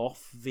fell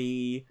off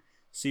the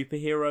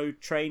superhero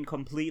train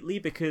completely,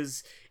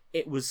 because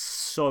it was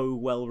so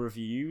well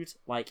reviewed.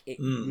 Like,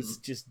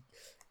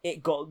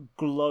 it got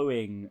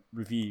glowing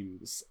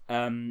reviews.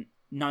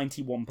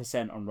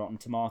 91% on Rotten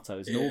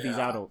Tomatoes, and all these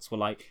adults were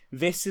like,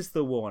 this is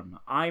the one.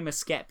 I'm a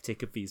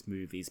skeptic of these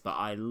movies, but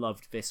I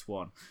loved this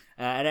one.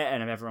 And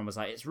everyone was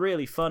like, it's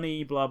really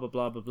funny, blah, blah,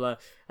 blah, blah, blah.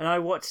 And I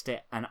watched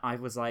it, and I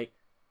was like,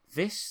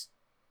 this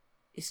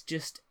is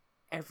just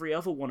every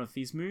other one of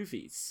these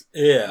movies.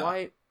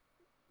 Yeah.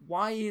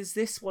 Why is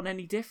this one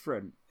any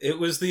different? It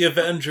was the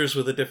Avengers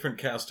with a different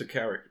cast of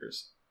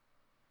characters.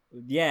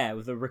 Yeah,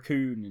 with a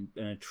raccoon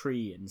and a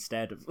tree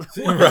instead of...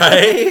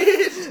 Right?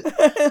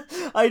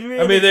 I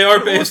mean, they are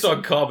based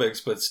on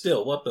comics, but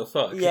still, what the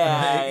fuck?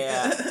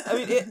 Yeah. I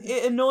mean,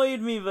 it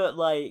annoyed me that,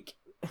 like...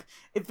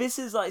 If this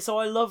is like... So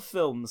I love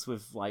films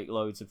with, like,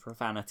 loads of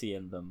profanity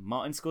in them.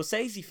 Martin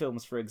Scorsese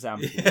films, for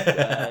example.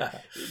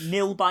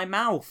 Nil by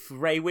Mouth.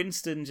 Ray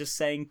Winston just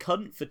saying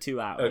cunt for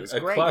 2 hours.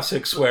 A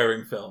classic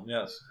swearing film,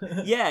 yes.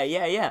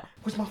 Yeah.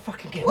 Where's my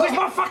fucking gear? Where's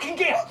my fucking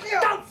gear?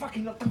 Don't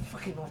fucking lie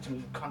to me,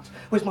 you cunt.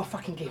 Where's my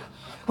fucking gear?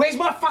 Where's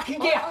my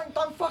fucking gear?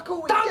 Don't fuck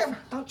all with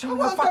Don't tell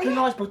me you're fucking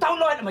nice, bro. Don't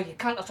lie to me, you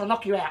cunt, or I'll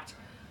knock you out.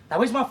 Now,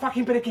 where's my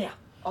fucking bit of gear?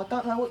 I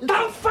don't know what you're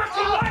Don't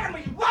fucking lie to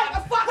me! What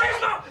the fuck?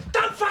 Where's my...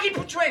 Don't fucking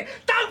put your hands...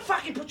 Don't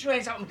fucking put your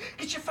hands up on me.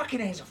 Get your fucking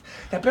hands off.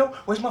 Now, Bill,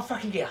 where's my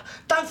fucking gear?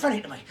 Don't throw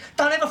it to me.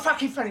 Don't ever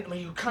fucking throw it to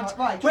me, you cunt.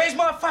 Right, where's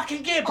my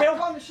fucking gear, Bill? I'm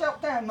going to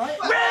shout down, mate.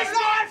 Where's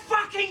my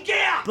fucking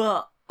gear?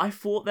 But I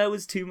thought there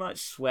was too much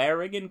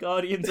swearing in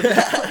Guardians of the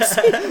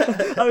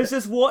Galaxy. I was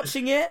just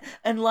watching it,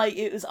 and like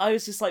I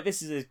was just like,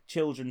 this is a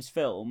children's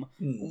film.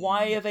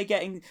 Why are they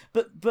getting?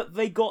 But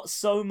they got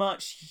so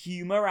much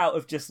humor out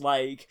of just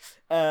like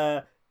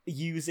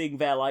using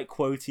their like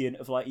quotient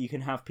of like, you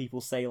can have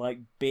people say like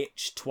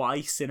bitch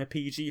twice in a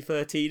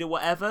PG-13 or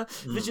whatever.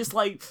 They're just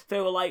like, they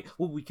were like,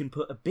 well, we can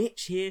put a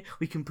bitch here,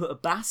 we can put a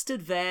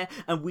bastard there,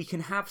 and we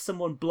can have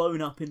someone blown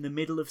up in the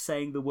middle of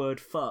saying the word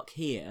fuck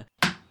here.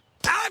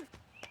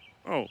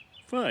 Oh,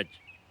 fudge.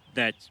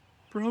 That's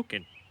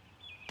broken.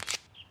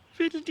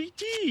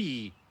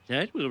 Fiddle-dee-dee.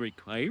 That will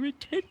require a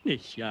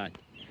tetanus shot.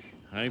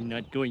 I'm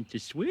not going to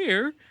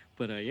swear,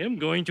 but I am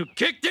going to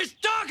kick this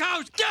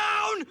doghouse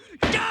down!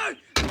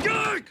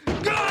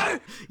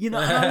 You know,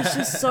 and I was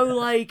just so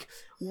like,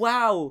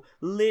 wow,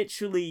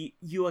 literally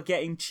you are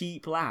getting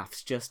cheap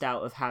laughs just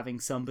out of having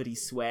somebody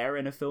swear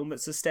in a film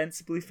that's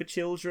ostensibly for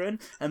children,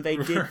 and they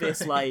did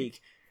this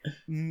like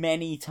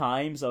many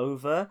times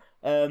over.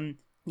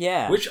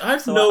 Yeah. Which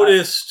I've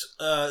noticed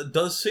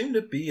does seem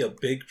to be a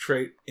big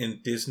trait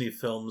in Disney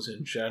films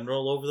in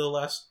general over the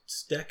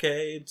last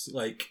decades.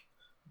 Like,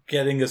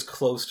 getting as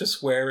close to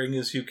swearing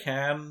as you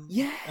can.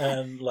 Yeah.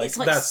 And, like, it's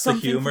like that's the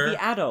something humor. for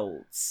the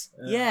adults.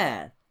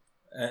 Yeah.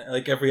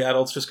 Like, every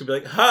adult's just gonna be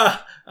like,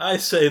 ha! I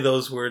say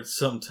those words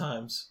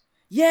sometimes.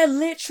 Yeah,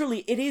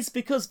 literally. It is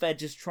because they're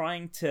just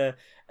trying to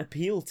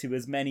appeal to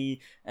as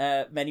many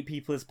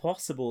people as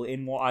possible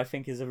in what I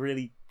think is a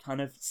really kind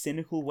of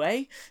cynical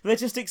way. They're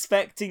just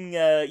expecting,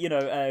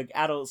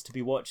 adults to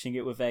be watching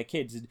it with their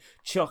kids and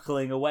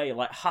chuckling away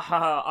like, ha ha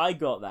ha, I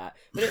got that.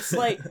 But it's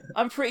like,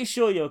 I'm pretty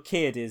sure your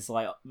kid is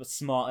like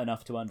smart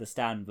enough to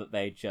understand that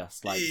they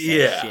just like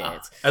say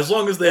shit. As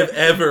long as they've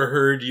ever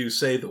heard you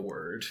say the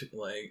word,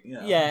 like, you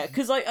know. Yeah,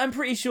 because like, I'm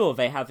pretty sure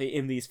they have it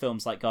in these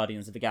films like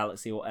Guardians of the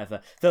Galaxy or whatever.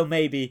 They'll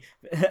maybe,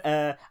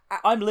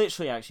 I'm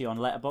literally actually on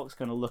Letterboxd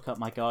going to look up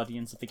my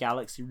Guardians of the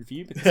Galaxy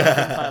review, because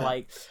I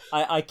think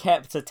I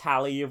kept a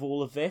tally of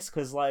all of this,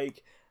 because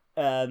like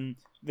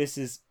this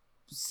is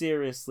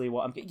seriously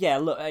what I'm... Yeah,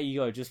 look, there you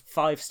go, just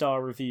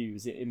 5-star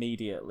reviews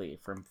immediately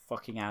from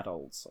fucking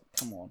adults. Like,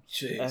 come on.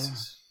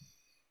 Jesus.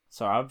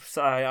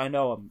 Sorry, I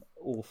know I'm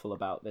awful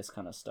about this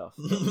kind of stuff.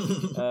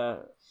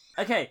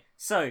 Okay,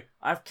 so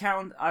I've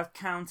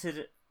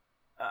counted.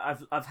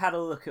 I've had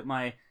a look at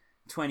my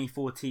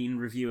 2014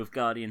 review of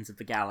Guardians of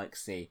the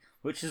Galaxy,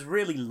 which is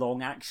really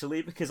long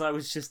actually, because I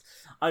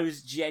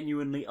was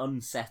genuinely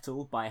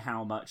unsettled by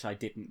how much I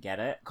didn't get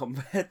it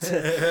compared to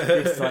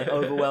this like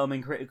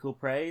overwhelming critical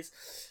praise.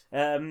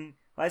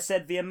 I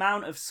said the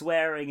amount of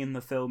swearing in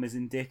the film is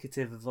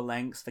indicative of the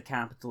lengths the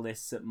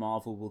capitalists at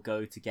Marvel will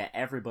go to get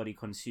everybody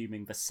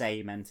consuming the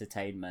same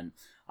entertainment.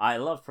 I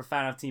love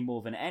profanity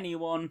more than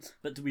anyone,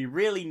 but do we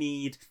really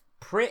need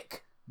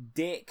prick,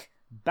 dick,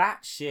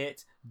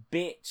 batshit,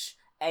 bitch,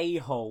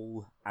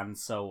 a-hole, and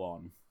so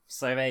on?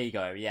 So there you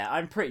go. Yeah,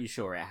 I'm pretty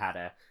sure it had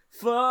a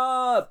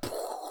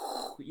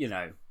you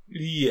know.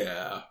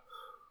 Yeah,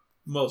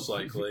 most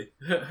likely.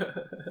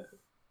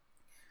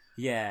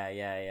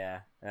 Yeah.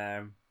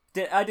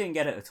 I didn't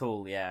get it at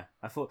all. Yeah,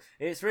 I thought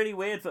it's really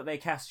weird that they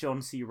cast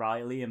John C.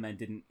 Reilly and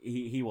then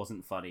he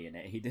wasn't funny in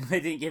it. They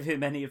didn't give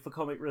him any of the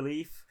comic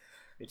relief,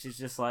 which is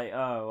just like,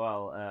 oh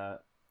well,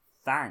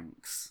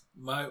 thanks.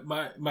 My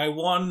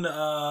one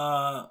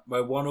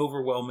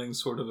overwhelming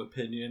sort of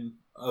opinion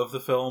of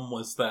the film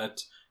was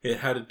that it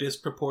had a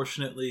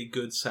disproportionately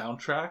good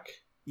soundtrack.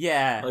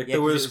 Yeah, like there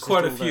was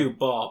quite a few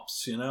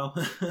bops, you know.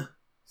 It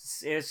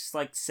was just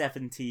like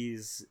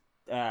 70s.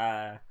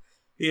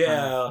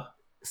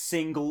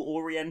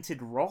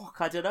 Single-oriented rock.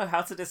 I don't know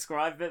how to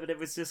describe it, but it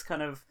was just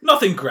kind of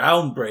nothing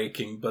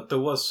groundbreaking, but there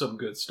was some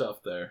good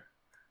stuff there.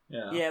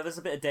 Yeah, there's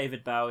a bit of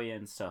David Bowie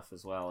and stuff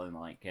as well, and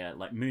like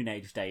Moon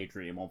Age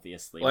Daydream,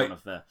 obviously like, one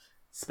of the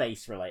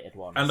space-related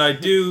ones. And I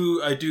do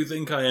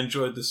think I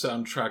enjoyed the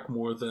soundtrack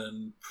more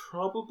than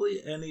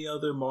probably any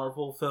other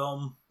Marvel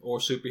film or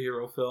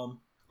superhero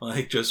film.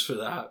 Like just for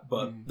that,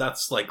 but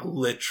that's like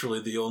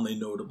literally the only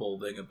notable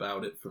thing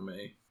about it for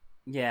me.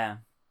 Yeah,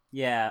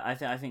 I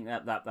think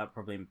that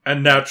probably.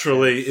 And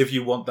naturally, if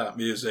you want that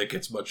music,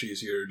 it's much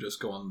easier to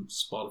just go on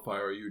Spotify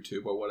or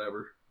YouTube or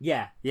whatever.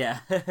 Yeah.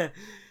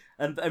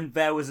 and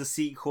there was a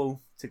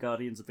sequel to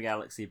Guardians of the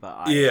Galaxy,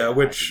 but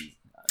which,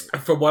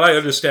 from what I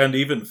understand,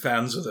 even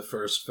fans of the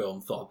first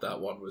film thought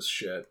that one was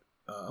shit.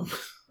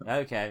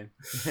 Okay,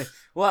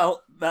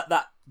 well,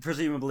 that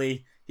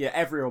presumably. Yeah,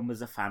 everyone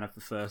was a fan of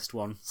the first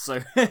one,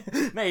 so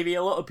maybe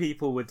a lot of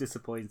people were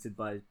disappointed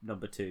by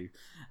number 2.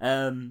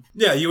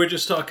 Yeah, you were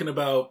just talking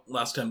about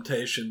Last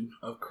Temptation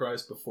of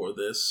Christ before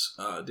this.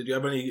 Did you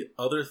have any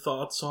other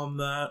thoughts on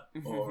that,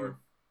 or?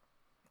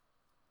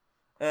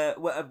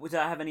 Would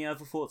I have any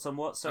other thoughts on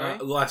what? Sorry,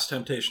 Last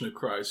Temptation of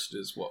Christ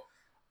is what?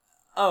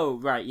 Oh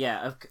right,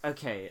 yeah.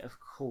 Okay, of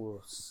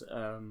course.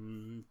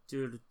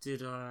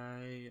 Did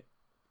I?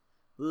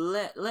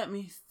 Let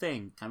me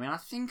think. I mean, I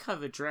think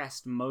I've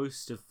addressed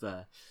most of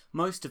the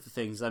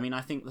things. I mean, I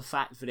think the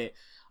fact that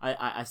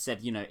I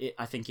said, you know,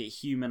 I think it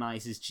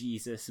humanizes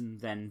Jesus, and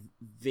then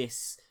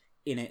this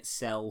in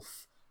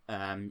itself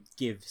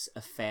gives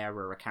a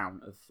fairer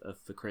account of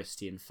the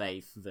Christian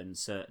faith than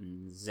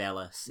certain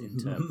zealous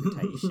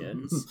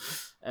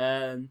interpretations.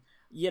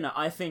 You know,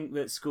 I think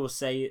that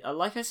Scorsese,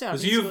 like I said,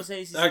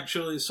 Scorsese's...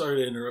 Actually, sorry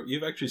to interrupt.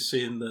 You've actually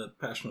seen The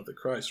Passion of the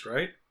Christ,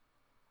 right?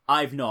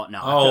 I've not,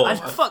 no.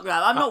 Fuck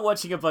that. I'm not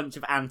watching a bunch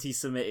of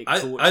anti-Semitic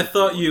torture. I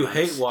thought you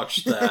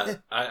hate-watched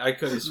that. I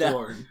could have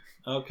sworn.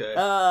 No. Okay.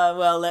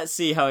 Well, let's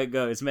see how it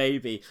goes,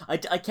 maybe. I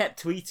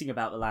kept tweeting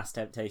about The Last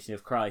Temptation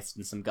of Christ,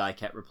 and some guy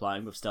kept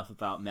replying with stuff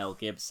about Mel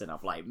Gibson. I'm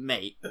like,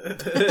 mate.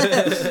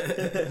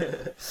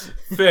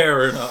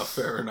 Fair enough.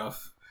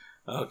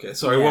 Okay,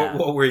 sorry, yeah.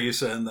 What were you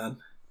saying then?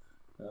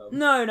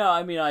 No,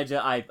 I mean,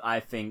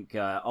 I think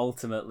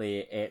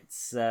ultimately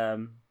it's...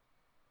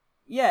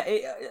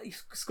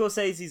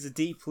 Scorsese's a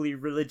deeply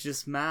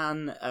religious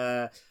man,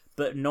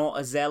 but not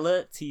a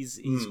zealot.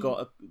 He's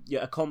got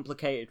a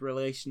complicated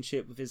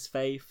relationship with his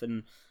faith,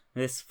 and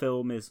this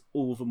film is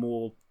all the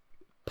more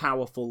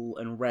powerful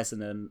and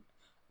resonant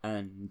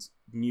and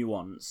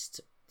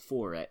nuanced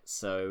for it.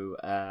 So,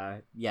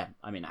 I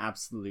mean,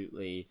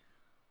 absolutely,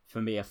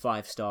 for me, a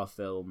 5-star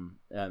film,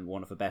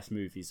 one of the best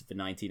movies of the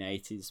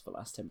 1980s, The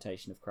Last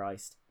Temptation of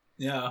Christ.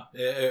 Yeah,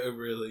 it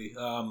really,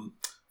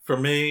 for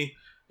me...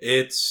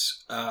 It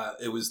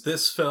was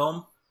this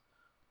film,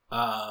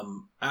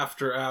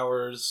 After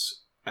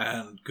Hours,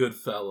 and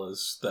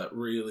Goodfellas that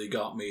really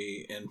got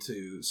me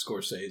into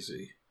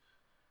Scorsese.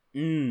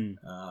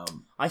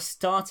 I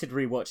started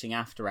rewatching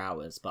After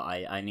Hours, but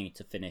I need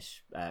to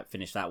finish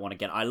that one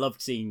again. I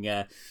loved seeing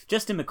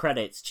just in the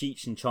credits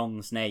Cheech and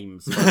Chong's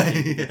names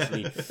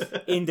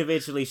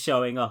individually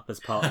showing up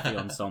as part of the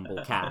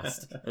ensemble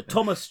cast.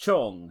 Thomas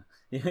Chong,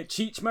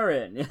 Cheech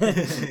Marin.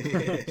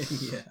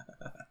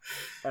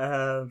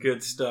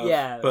 Good stuff.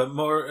 Yeah, but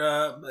more.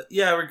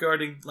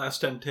 Regarding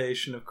Last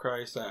Temptation of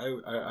Christ,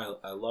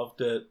 I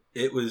loved it.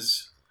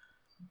 It's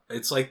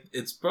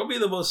probably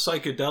the most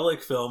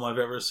psychedelic film I've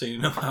ever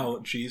seen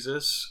about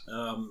Jesus.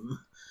 I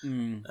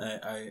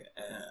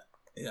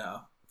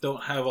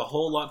don't have a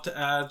whole lot to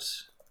add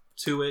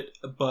to it,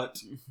 but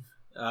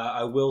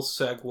I will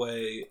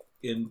segue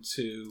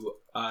into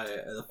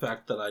the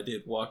fact that I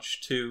did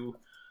watch 2,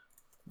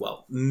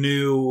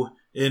 new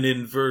in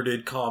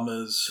inverted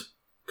commas,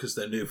 because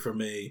they're new for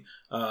me,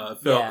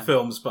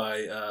 films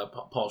by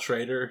Paul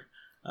Schrader.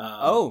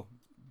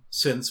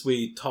 Since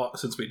we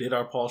did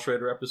our Paul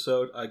Schrader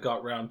episode, I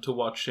got round to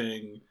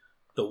watching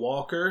The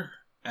Walker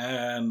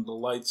and The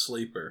Light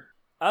Sleeper.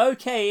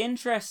 Okay,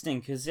 interesting,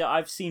 because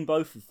I've seen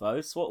both of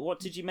those. What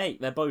did you make?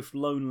 They're both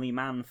Lonely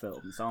Man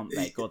films, aren't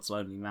they? God's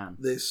Lonely Man.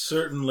 They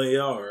certainly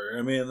are.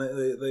 I mean,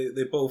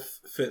 they both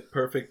fit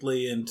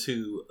perfectly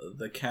into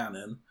the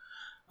canon.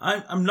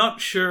 I'm not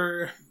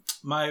sure.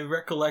 My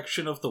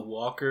recollection of The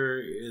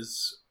Walker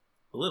is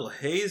a little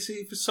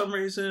hazy for some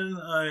reason.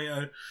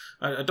 I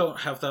don't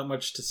have that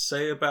much to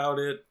say about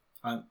it.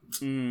 I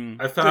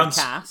found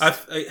good cast.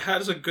 it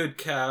has a good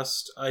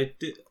cast.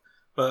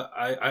 But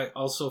I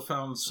also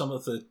found some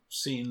of the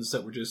scenes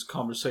that were just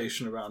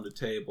conversation around a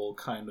table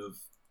kind of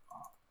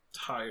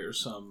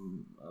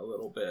tiresome a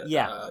little bit.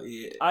 Yeah,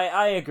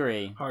 I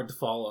agree. Hard to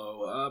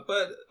follow.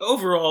 But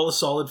overall, a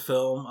solid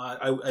film.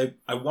 I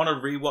want to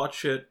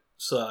rewatch it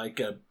so that I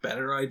get a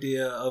better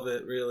idea of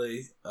it,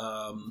 really.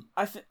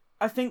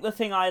 I think the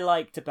thing I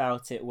liked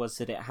about it was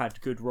that it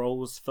had good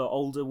roles for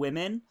older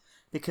women,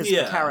 because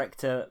the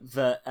character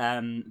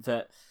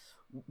that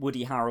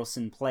Woody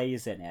Harrelson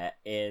plays in it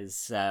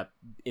is a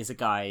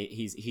guy.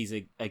 He's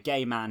a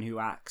gay man who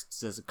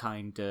acts as a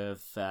kind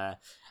of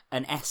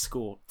an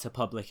escort to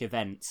public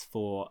events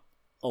for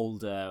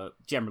older,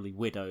 generally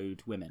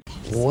widowed women.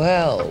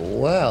 Well.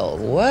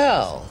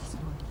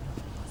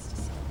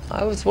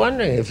 I was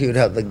wondering if you'd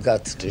have the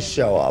guts to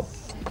show up.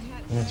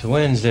 It's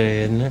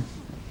Wednesday, isn't it?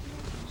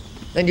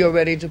 And you're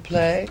ready to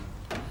play?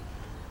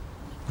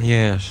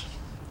 Yes.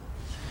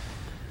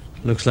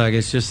 Looks like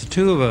it's just the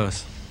two of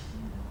us.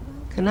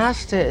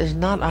 Canasta is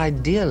not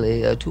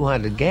ideally a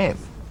two-handed game.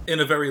 In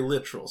a very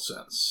literal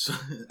sense.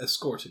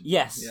 Escorted.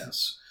 Yes.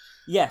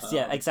 Yeah,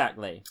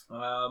 exactly.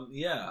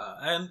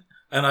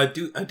 And I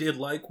did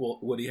like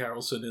Woody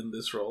Harrelson in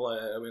this role.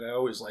 I mean, I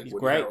always like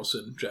Woody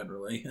Harrelson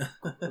generally.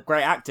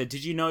 Great actor.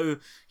 Did you know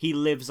he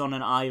lives on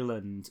an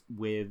island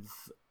with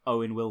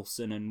Owen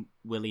Wilson and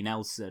Willie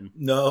Nelson?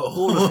 No.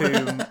 All of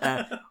whom,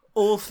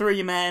 all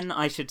three men,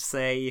 I should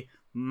say,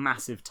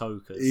 massive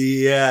tokers.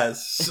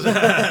 Yes.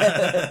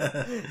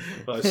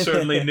 Well, I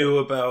certainly knew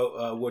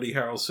about Woody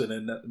Harrelson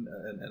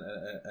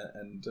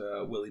and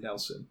Willie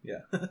Nelson.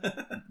 Yeah.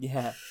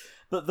 Yeah.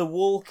 But The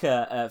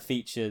Walker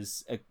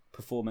features a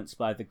performance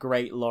by the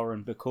great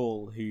Lauren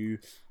Bacall, who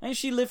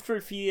she lived for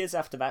a few years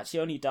after that. She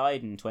only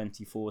died in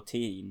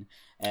 2014,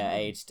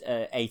 aged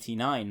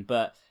 89.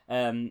 But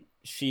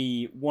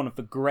she, one of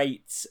the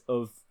greats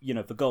of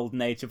the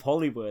golden age of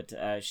Hollywood,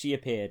 she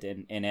appeared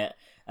in it,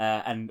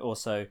 and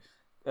also,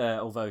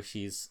 although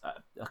she's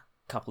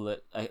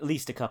at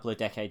least a couple of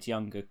decades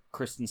younger,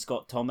 Kristen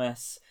Scott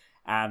Thomas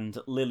and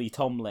Lily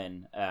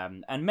Tomlin,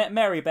 and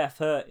Mary Beth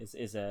Hurt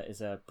is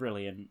a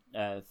brilliant,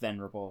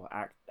 venerable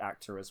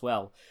actor as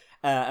well.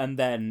 And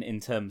then in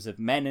terms of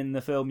men in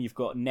the film, you've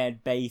got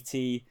Ned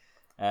Beatty,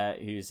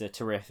 who's a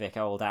terrific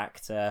old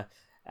actor,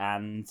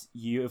 and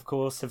you of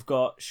course have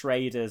got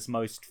Schrader's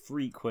most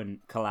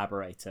frequent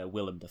collaborator,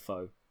 Willem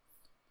Dafoe.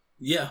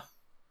 Yeah.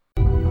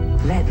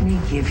 Let me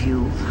give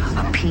you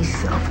a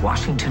piece of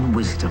Washington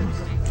wisdom.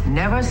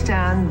 Never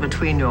stand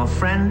between your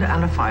friend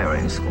and a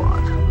firing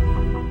squad.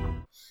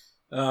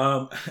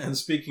 And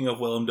speaking of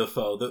Willem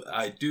Dafoe,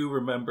 I do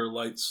remember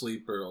Light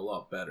Sleeper a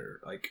lot better.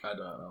 Like, I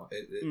don't know,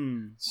 it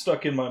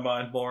stuck in my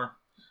mind more.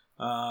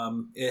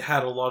 It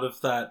had a lot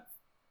of that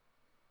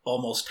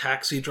almost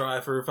Taxi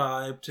Driver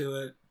vibe to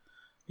it,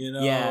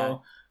 Yeah.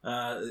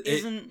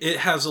 It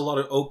has a lot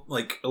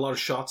of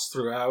shots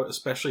throughout,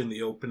 especially in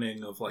the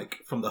opening of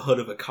from the hood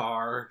of a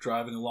car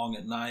driving along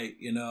at night,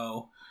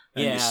 and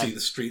you see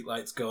the street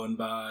lights going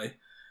by.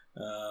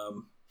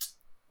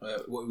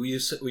 Were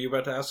you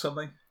about to ask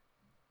something?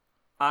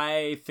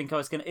 I think I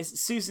was going to...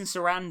 Susan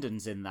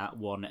Sarandon's in that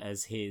one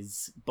as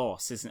his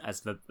boss, isn't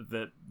as the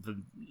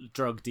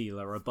drug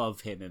dealer above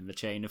him in the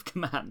chain of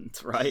command,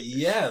 right?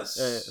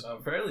 Yes.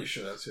 I'm fairly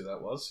sure that's who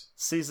that was.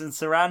 Susan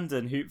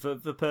Sarandon,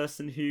 the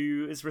person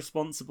who is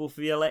responsible for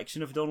the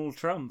election of Donald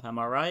Trump, am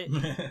I right?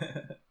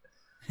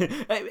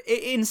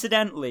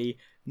 Incidentally,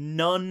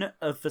 none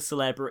of the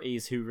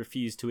celebrities who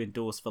refused to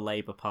endorse the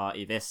Labour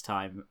Party this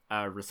time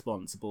are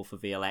responsible for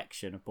the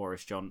election of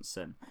Boris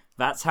Johnson.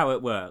 That's how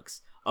it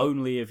works.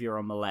 Only if you're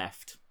on the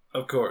left.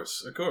 Of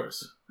course.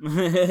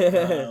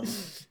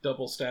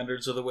 Double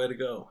standards are the way to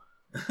go.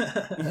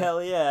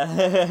 Hell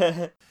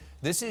yeah.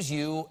 This is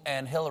you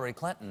and Hillary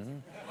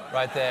Clinton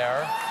right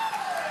there.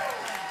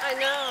 I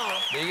know.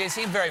 You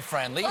seem very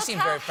friendly. Look you seem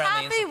very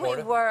friendly and happy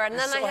supportive. we were, and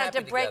You're then so I had to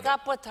happy break together.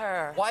 up with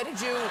her. Why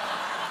did you...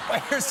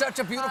 You're such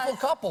a beautiful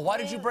couple. Why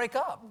did you break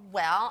up?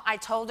 Well, I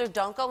told her,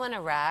 don't go in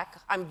Iraq.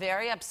 I'm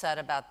very upset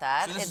about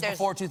that. So this is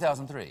before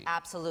 2003?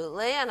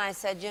 Absolutely. And I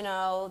said,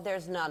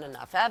 there's not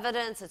enough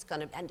evidence.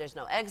 And there's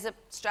no exit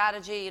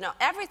strategy.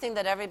 Everything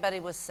that everybody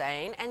was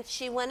saying. And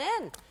she went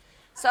in.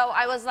 So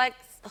I was like,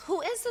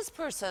 who is this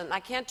person? I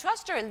can't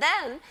trust her. And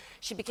then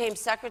she became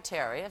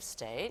Secretary of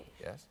State.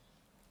 Yes.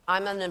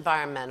 I'm an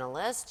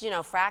environmentalist.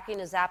 Fracking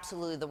is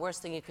absolutely the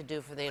worst thing you could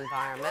do for the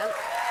environment.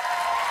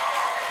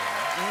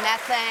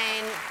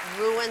 Methane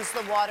ruins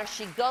the water.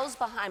 She goes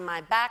behind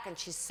my back and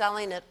she's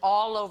selling it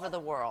all over the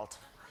world.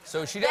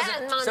 So she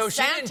doesn't. Then So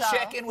she didn't Monsanto-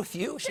 check in with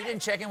you. She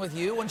didn't check in with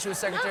you when she was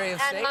Secretary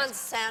of State. And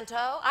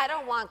Monsanto, I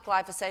don't want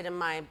glyphosate in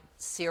my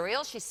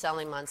cereal. She's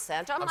selling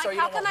Monsanto. I'm like, sorry,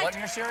 how you don't can want I? what in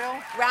your cereal?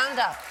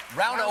 Roundup.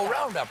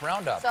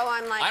 Roundup. So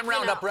I'm like, I'm you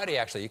Roundup know- ready,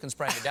 actually. You can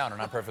spray me down,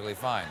 and I'm perfectly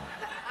fine.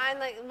 I'm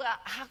like, well,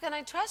 how can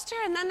I trust her?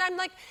 And then I'm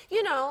like,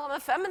 you know, I'm a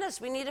feminist.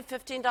 We need a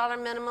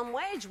 $15 minimum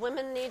wage.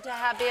 Women need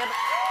to be able,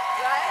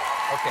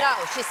 right? Okay. No,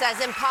 she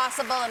says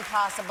impossible.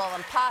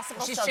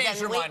 She's So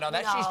changed then her mind on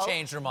that. She's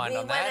changed her mind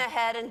on that. We went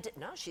ahead and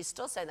no, she's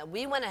still saying that.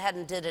 We went ahead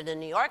and did it in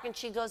New York, and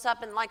she goes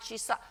up and like she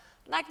saw,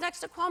 like next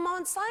to Cuomo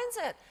and signs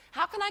it.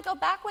 How can I go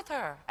back with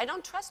her? I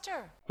don't trust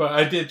her. But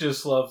I did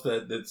just love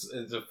that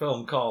it's a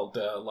film called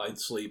Light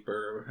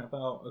Sleeper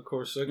about, of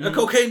course, a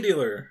cocaine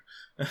dealer.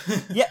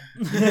 Yeah.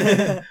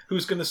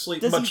 Who's going to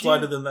sleep Does he much do-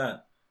 lighter than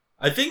that?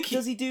 I think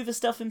Does he do the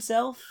stuff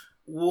himself?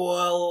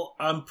 Well,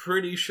 I'm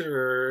pretty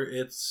sure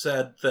it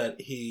said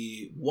that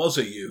he was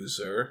a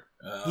user.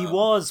 He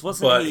was,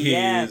 wasn't but he?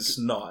 Yeah. he's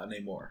not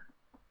anymore.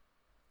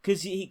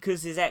 Because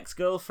his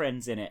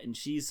ex-girlfriend's in it, and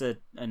she's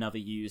another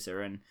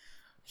user, and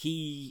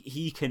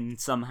he can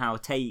somehow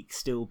take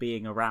still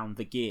being around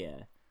the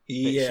gear, but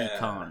she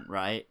can't,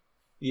 right?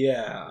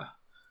 Yeah,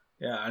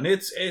 and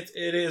it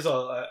is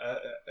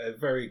a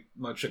very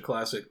much a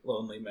classic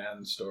lonely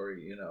man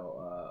story, you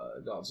know,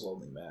 God's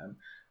Lonely Man.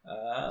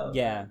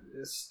 Yeah,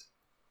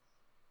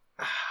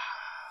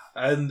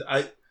 and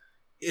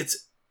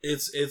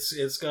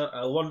it's got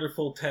a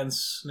wonderful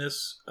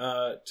tenseness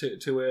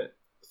to it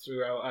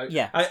throughout.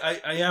 I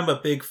am a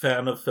big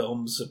fan of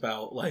films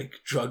about like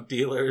drug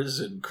dealers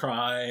and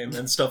crime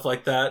and stuff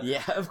like that.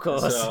 Yeah, of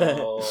course.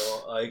 So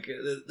like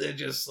they're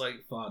just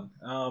like fun.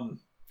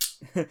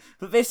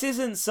 But this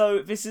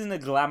isn't a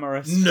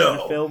glamorous kind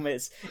No. of film.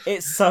 It's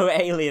so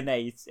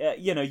alienated.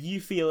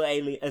 You feel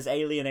as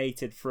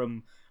alienated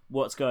from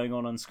what's going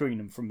on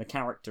screen and from the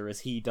character as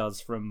he does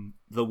from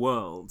the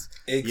world.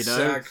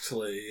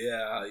 Exactly.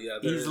 Yeah.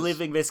 He's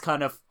living this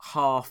kind of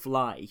half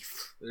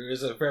life. There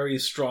is a very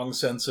strong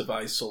sense of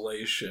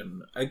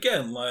isolation.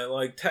 Again,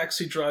 like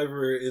Taxi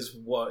Driver is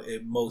what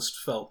it most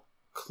felt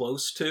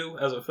close to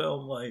as a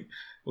film. Like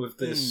with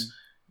this,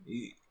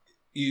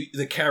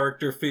 the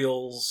character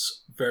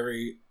feels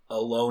very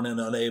alone and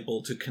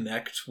unable to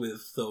connect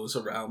with those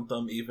around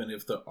them, even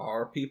if there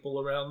are people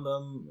around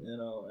them. You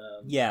know.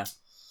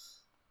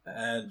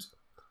 And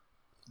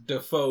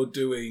Dafoe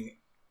doing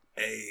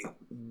a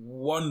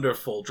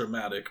wonderful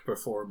dramatic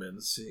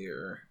performance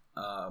here.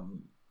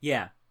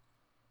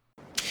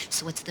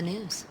 So what's the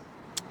news?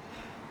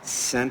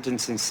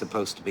 Sentencing's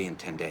supposed to be in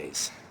 10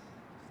 days.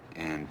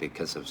 And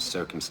because of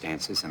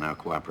circumstances and our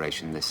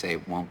cooperation, they say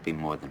it won't be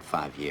more than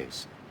 5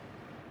 years.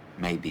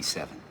 Maybe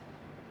 7.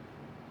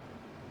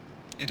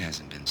 It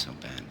hasn't been so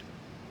bad.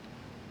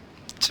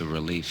 It's a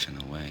relief in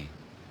a way,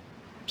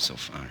 so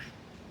far.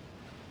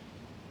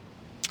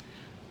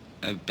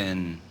 I've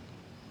been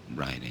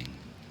writing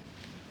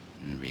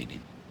and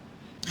reading.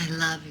 I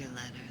love your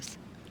letters.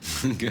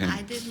 Good.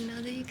 I didn't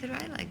know that you could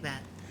write like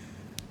that.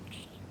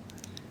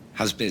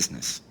 How's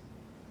business?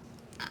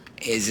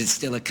 Is it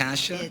still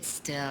Akasha? It's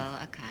still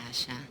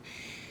Akasha.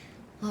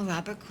 Well,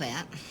 Robert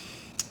quit.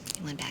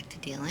 He went back to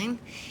dealing.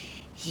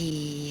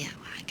 I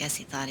guess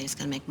he thought he was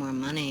going to make more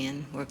money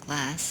and work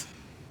less.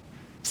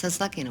 So it's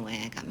lucky in a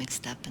way I got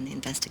mixed up in the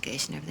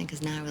investigation and everything,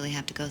 because now I really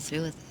have to go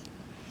through with it.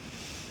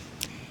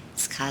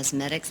 It's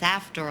cosmetics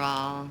after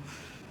all.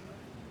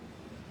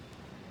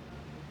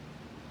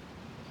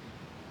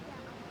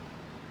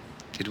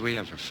 Did we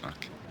ever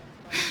fuck?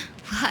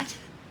 What?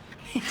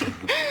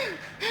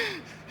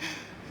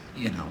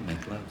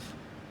 Make love.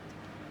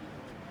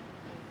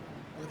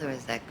 Well, there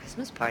was that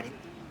Christmas party.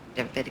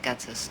 Everybody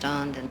got so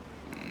stoned and...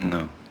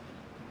 No.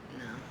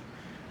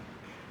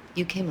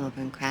 You came over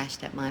and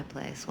crashed at my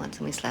place once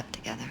and we slept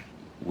together.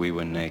 We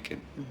were naked.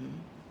 Mm-hmm.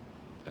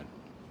 But...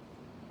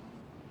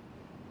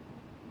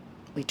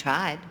 We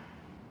tried.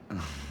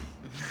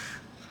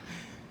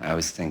 I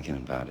was thinking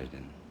about it,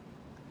 and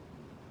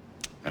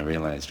I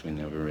realized we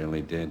never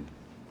really did.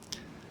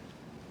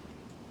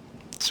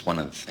 It's one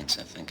of the things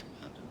I think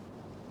about.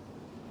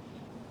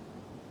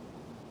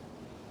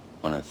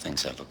 One of the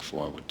things I look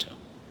forward to.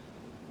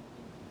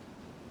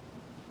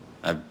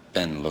 I've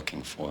been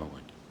looking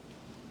forward.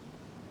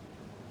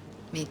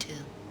 Me too.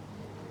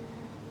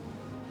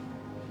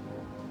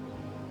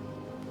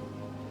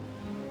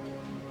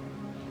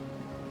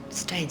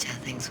 Strange how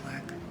things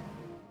work.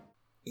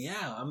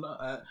 Yeah, I'm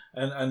not,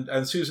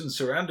 and Susan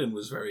Sarandon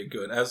was very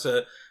good as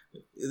a.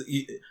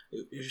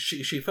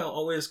 She felt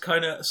always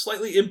kind of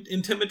slightly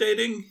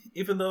intimidating,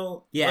 even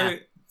though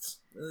it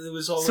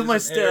was always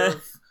almost, an air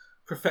of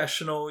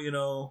professional, you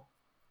know.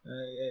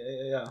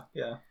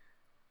 Yeah.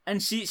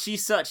 And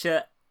she's such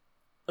a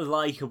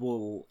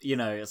likable, you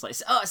know. It's like,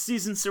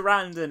 Susan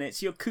Sarandon,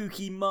 it's your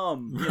kooky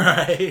mum,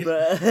 right?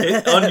 But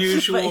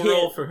unusual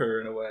role for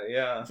her in a way.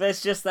 Yeah,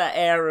 there's just that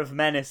air of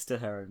menace to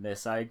her in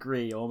this. I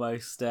agree,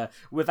 almost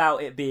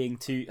without it being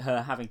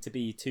her having to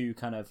be too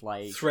kind of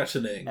like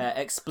threatening,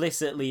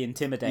 explicitly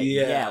intimidating.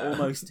 Yeah,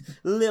 almost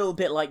a little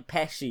bit like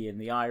Pesci in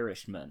The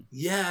Irishman.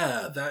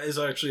 Yeah, that is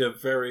actually a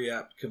very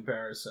apt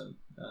comparison.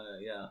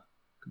 Yeah,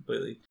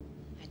 completely.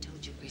 I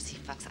told you, greasy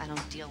fucks, I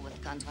don't deal with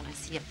guns. When I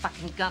see a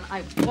fucking gun,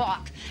 I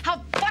walk.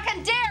 How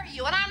fucking dare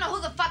you? And I don't know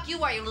who the fuck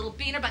you are, you little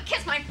beaner, but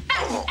kiss my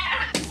fat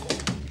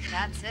ass!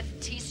 That's it,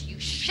 Tease, you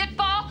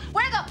shitball.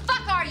 Where the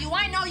fuck are you?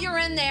 I know you're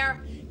in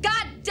there.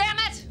 God damn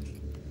it!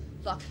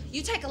 Look,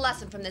 you take a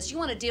lesson from this. You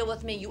want to deal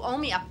with me, you owe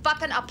me a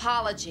fucking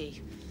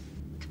apology.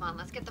 Come on,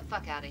 let's get the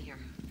fuck out of here.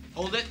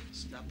 Hold it.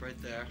 Stop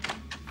right there.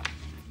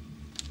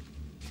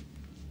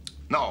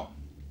 No.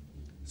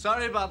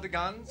 Sorry about the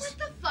guns. What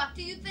the fuck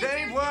do you think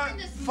They you're were doing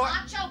this for-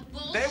 macho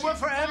bullshit? They were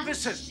for gun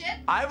emphasis. shit?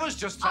 I was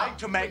just trying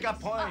to make a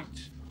please.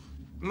 point.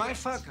 My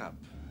fuck up.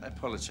 I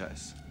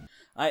apologize.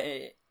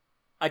 I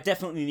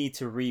definitely need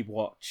to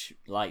rewatch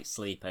Light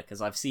Sleeper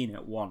because I've seen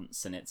it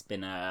once and it's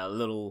been a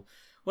little.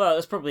 Well, it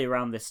was probably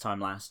around this time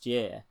last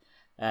year,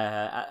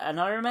 and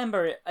I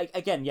remember it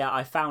again. Yeah,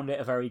 I found it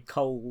a very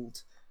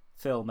cold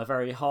film, a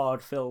very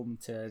hard film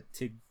to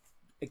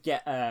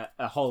get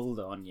a hold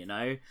on, you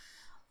know.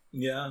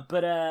 Yeah,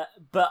 but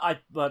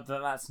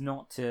that's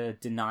not to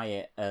deny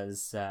it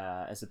as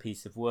a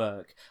piece of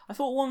work. I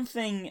thought one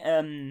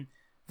thing,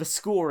 the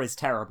score is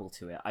terrible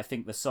to it. I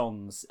think the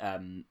songs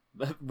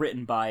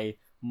written by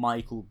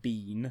Michael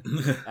Bean,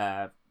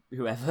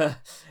 whoever,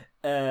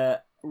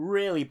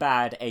 really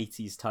bad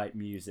 80s type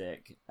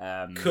music.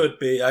 Could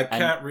be. I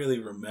can't really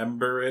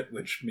remember it,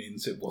 which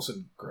means it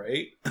wasn't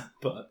great.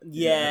 But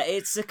yeah,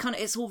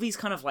 it's all these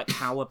kind of like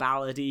power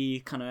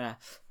ballady kind of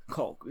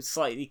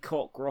slightly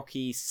cock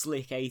rocky,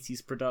 slick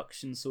 80s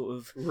production sort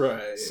of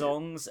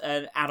songs,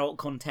 and adult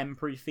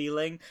contemporary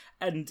feeling.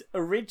 And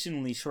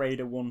originally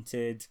Schrader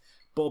wanted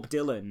Bob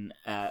Dylan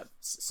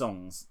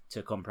songs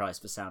to comprise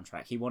the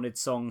soundtrack. He wanted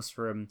songs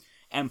from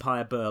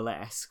Empire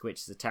Burlesque,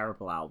 which is a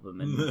terrible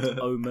album, and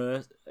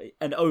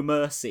Oh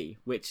Mercy,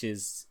 which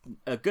is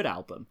a good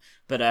album.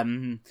 But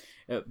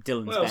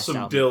Dylan's best some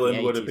album.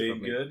 Dylan would have been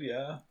probably good,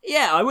 yeah.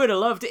 Yeah, I would have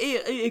loved it.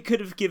 It could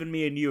have given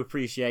me a new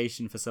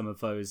appreciation for some of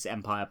those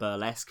Empire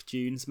Burlesque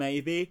tunes,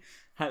 maybe,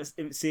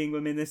 seeing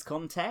them in this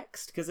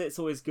context, because it's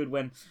always good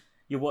when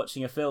you're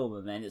watching a film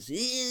and then it's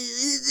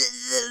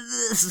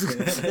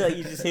like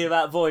you just hear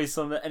that voice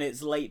and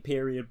it's late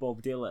period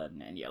Bob Dylan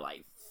and you're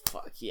like,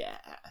 fuck yeah,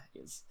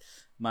 it's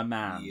my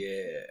man.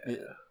 Yeah.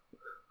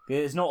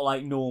 It's not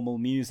like normal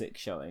music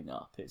showing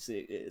up.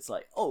 It's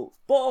like, oh,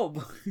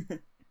 Bob.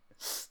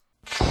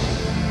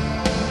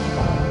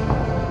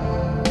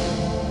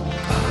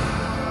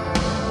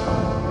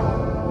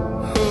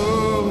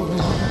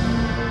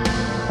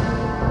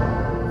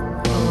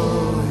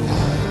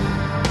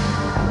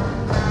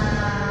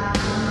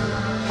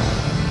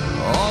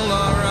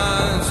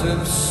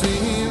 Have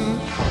seen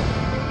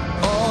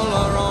all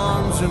our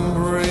arms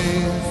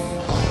embrace,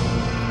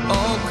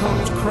 all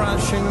comes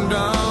crashing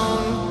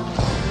down,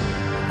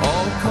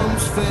 all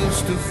comes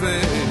face to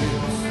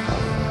face.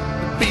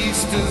 The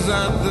beast is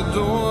at the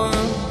door,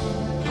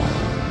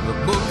 the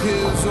book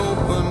is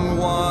open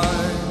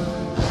wide.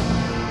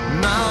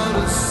 Now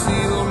to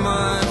seal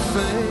my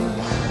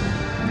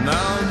fate,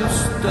 now to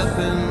step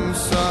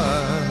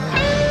inside.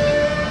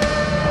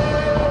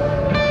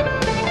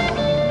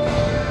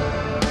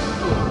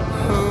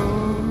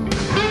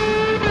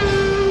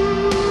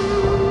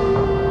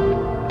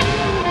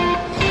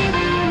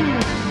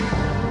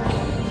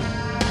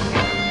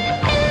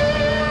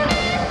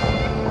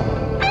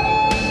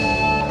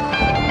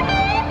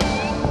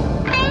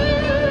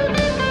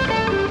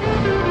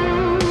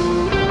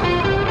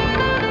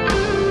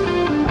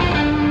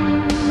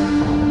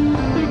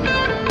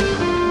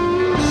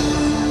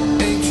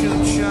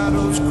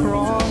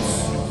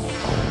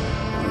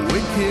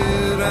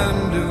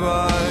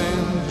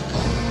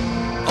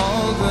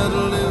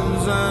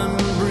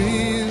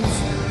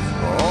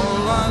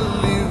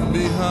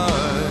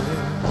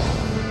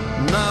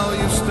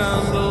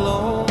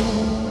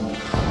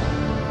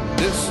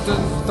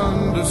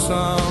 Thunder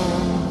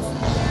sounds.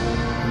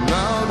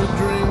 Now to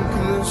drink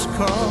this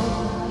cup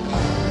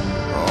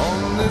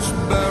on this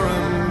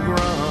barren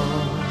ground.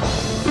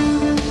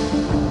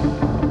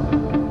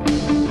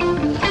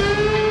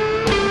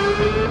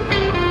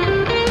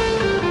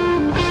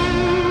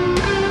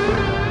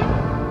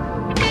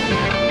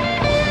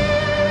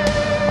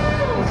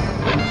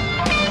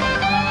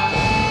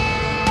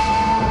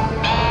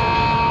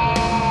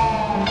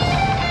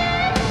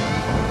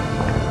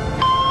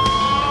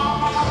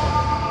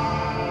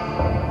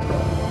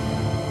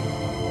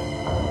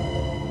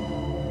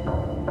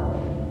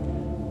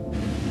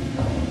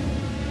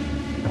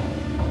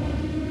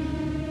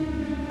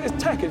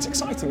 It's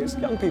exciting, it's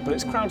young people,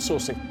 it's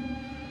crowdsourcing.